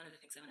 One of the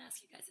things I want to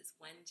ask you guys is,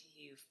 when do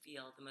you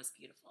feel the most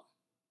beautiful?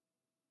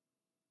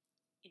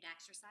 In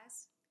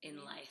exercise? In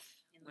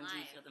life. When do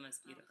you feel the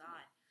most beautiful? Oh,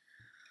 God.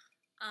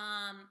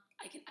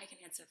 I can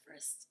answer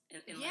first,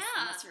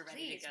 unless you're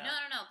ready please. to go.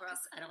 No, Brooke.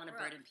 I don't want to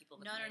burden people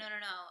with No.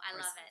 I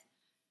love it.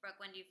 Brooke,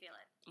 when do you feel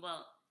it?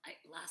 Well,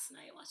 last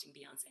night watching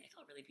Beyonce, I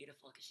felt really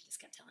beautiful because she just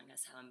kept telling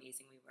us how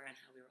amazing we were and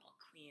how we were all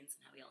queens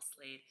and how we all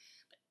slayed.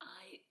 But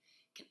I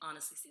can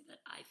honestly say that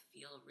I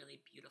feel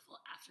really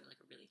beautiful after like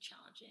a really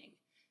challenging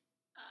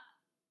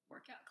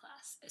workout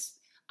class.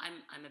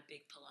 I'm a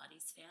big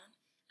Pilates fan,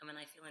 and when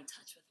I feel in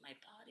touch with my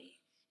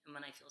body and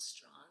when I feel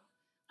strong,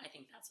 I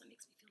think that's what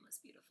makes me feel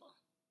most beautiful.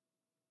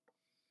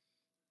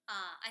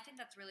 I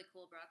think that's really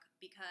cool, Brooke,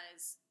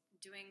 because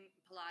doing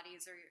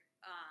Pilates or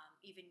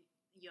even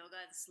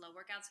yoga, the slow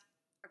workouts,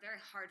 are very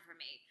hard for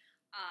me.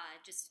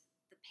 Just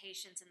the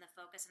patience and the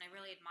focus, and I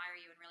really admire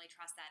you and really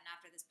trust that. And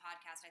after this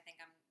podcast, I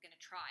think I'm going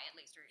to try at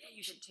least,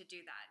 you should to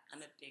do that.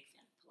 I'm a big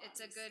fan of Pilates.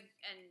 It's a good,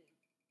 and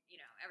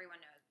everyone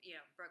knows,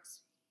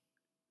 Brooke's,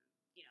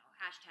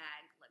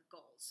 hashtag like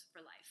goals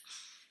for life,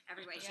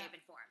 every way, shape,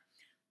 and form.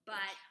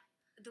 But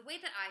the way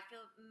that I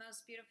feel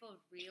most beautiful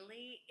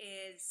really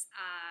is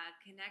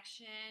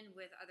connection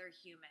with other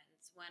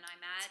humans. When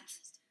I'm at,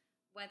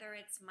 whether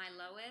it's my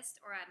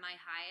lowest or at my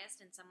highest,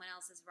 and someone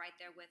else is right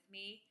there with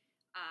me,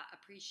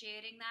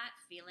 appreciating that,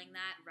 feeling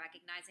that,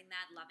 recognizing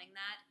that, loving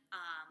that.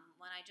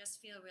 When I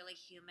just feel really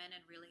human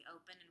and really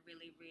open and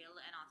really real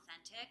and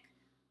authentic,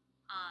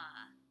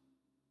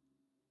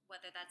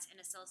 whether that's in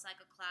a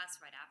SoulCycle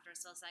class, right after a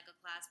SoulCycle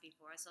class,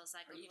 before a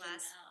SoulCycle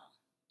class,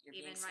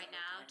 even right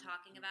now,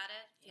 talking about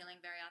it, feeling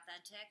very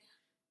authentic,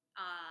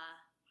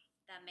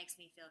 that makes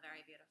me feel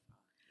very beautiful.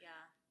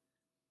 Yeah.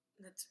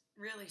 That's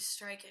really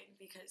striking,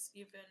 because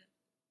you've been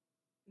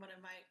one of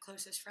my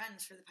closest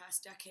friends for the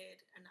past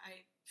decade, and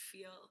I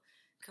feel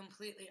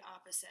completely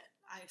opposite.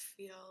 I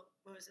feel,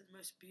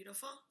 most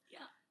beautiful?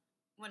 Yeah.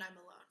 When I'm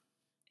alone.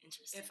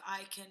 Interesting. If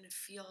I can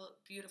feel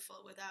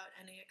beautiful without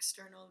any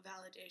external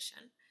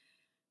validation,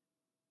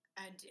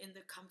 and in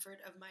the comfort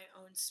of my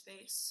own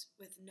space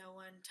with no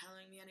one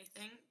telling me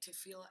anything, to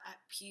feel at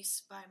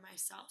peace by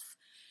myself.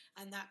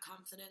 And that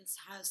confidence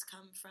has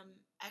come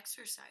from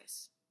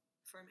exercise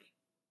for me.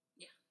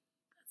 Yeah,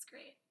 that's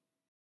great.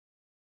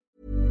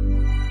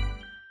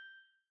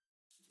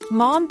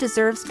 Mom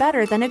deserves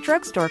better than a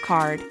drugstore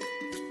card.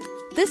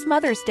 This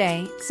Mother's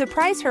Day,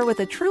 surprise her with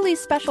a truly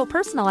special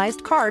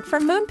personalized card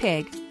from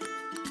Moonpig.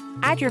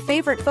 Add your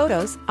favorite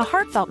photos, a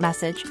heartfelt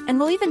message, and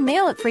we'll even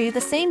mail it for you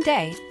the same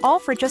day, all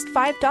for just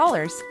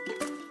 $5.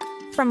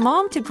 From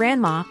mom to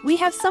grandma, we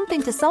have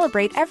something to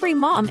celebrate every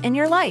mom in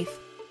your life.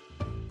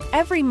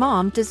 Every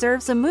mom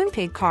deserves a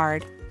Moonpig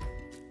card.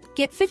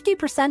 Get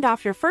 50%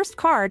 off your first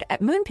card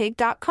at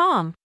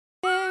moonpig.com.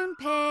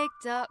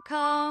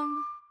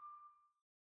 Moonpig.com.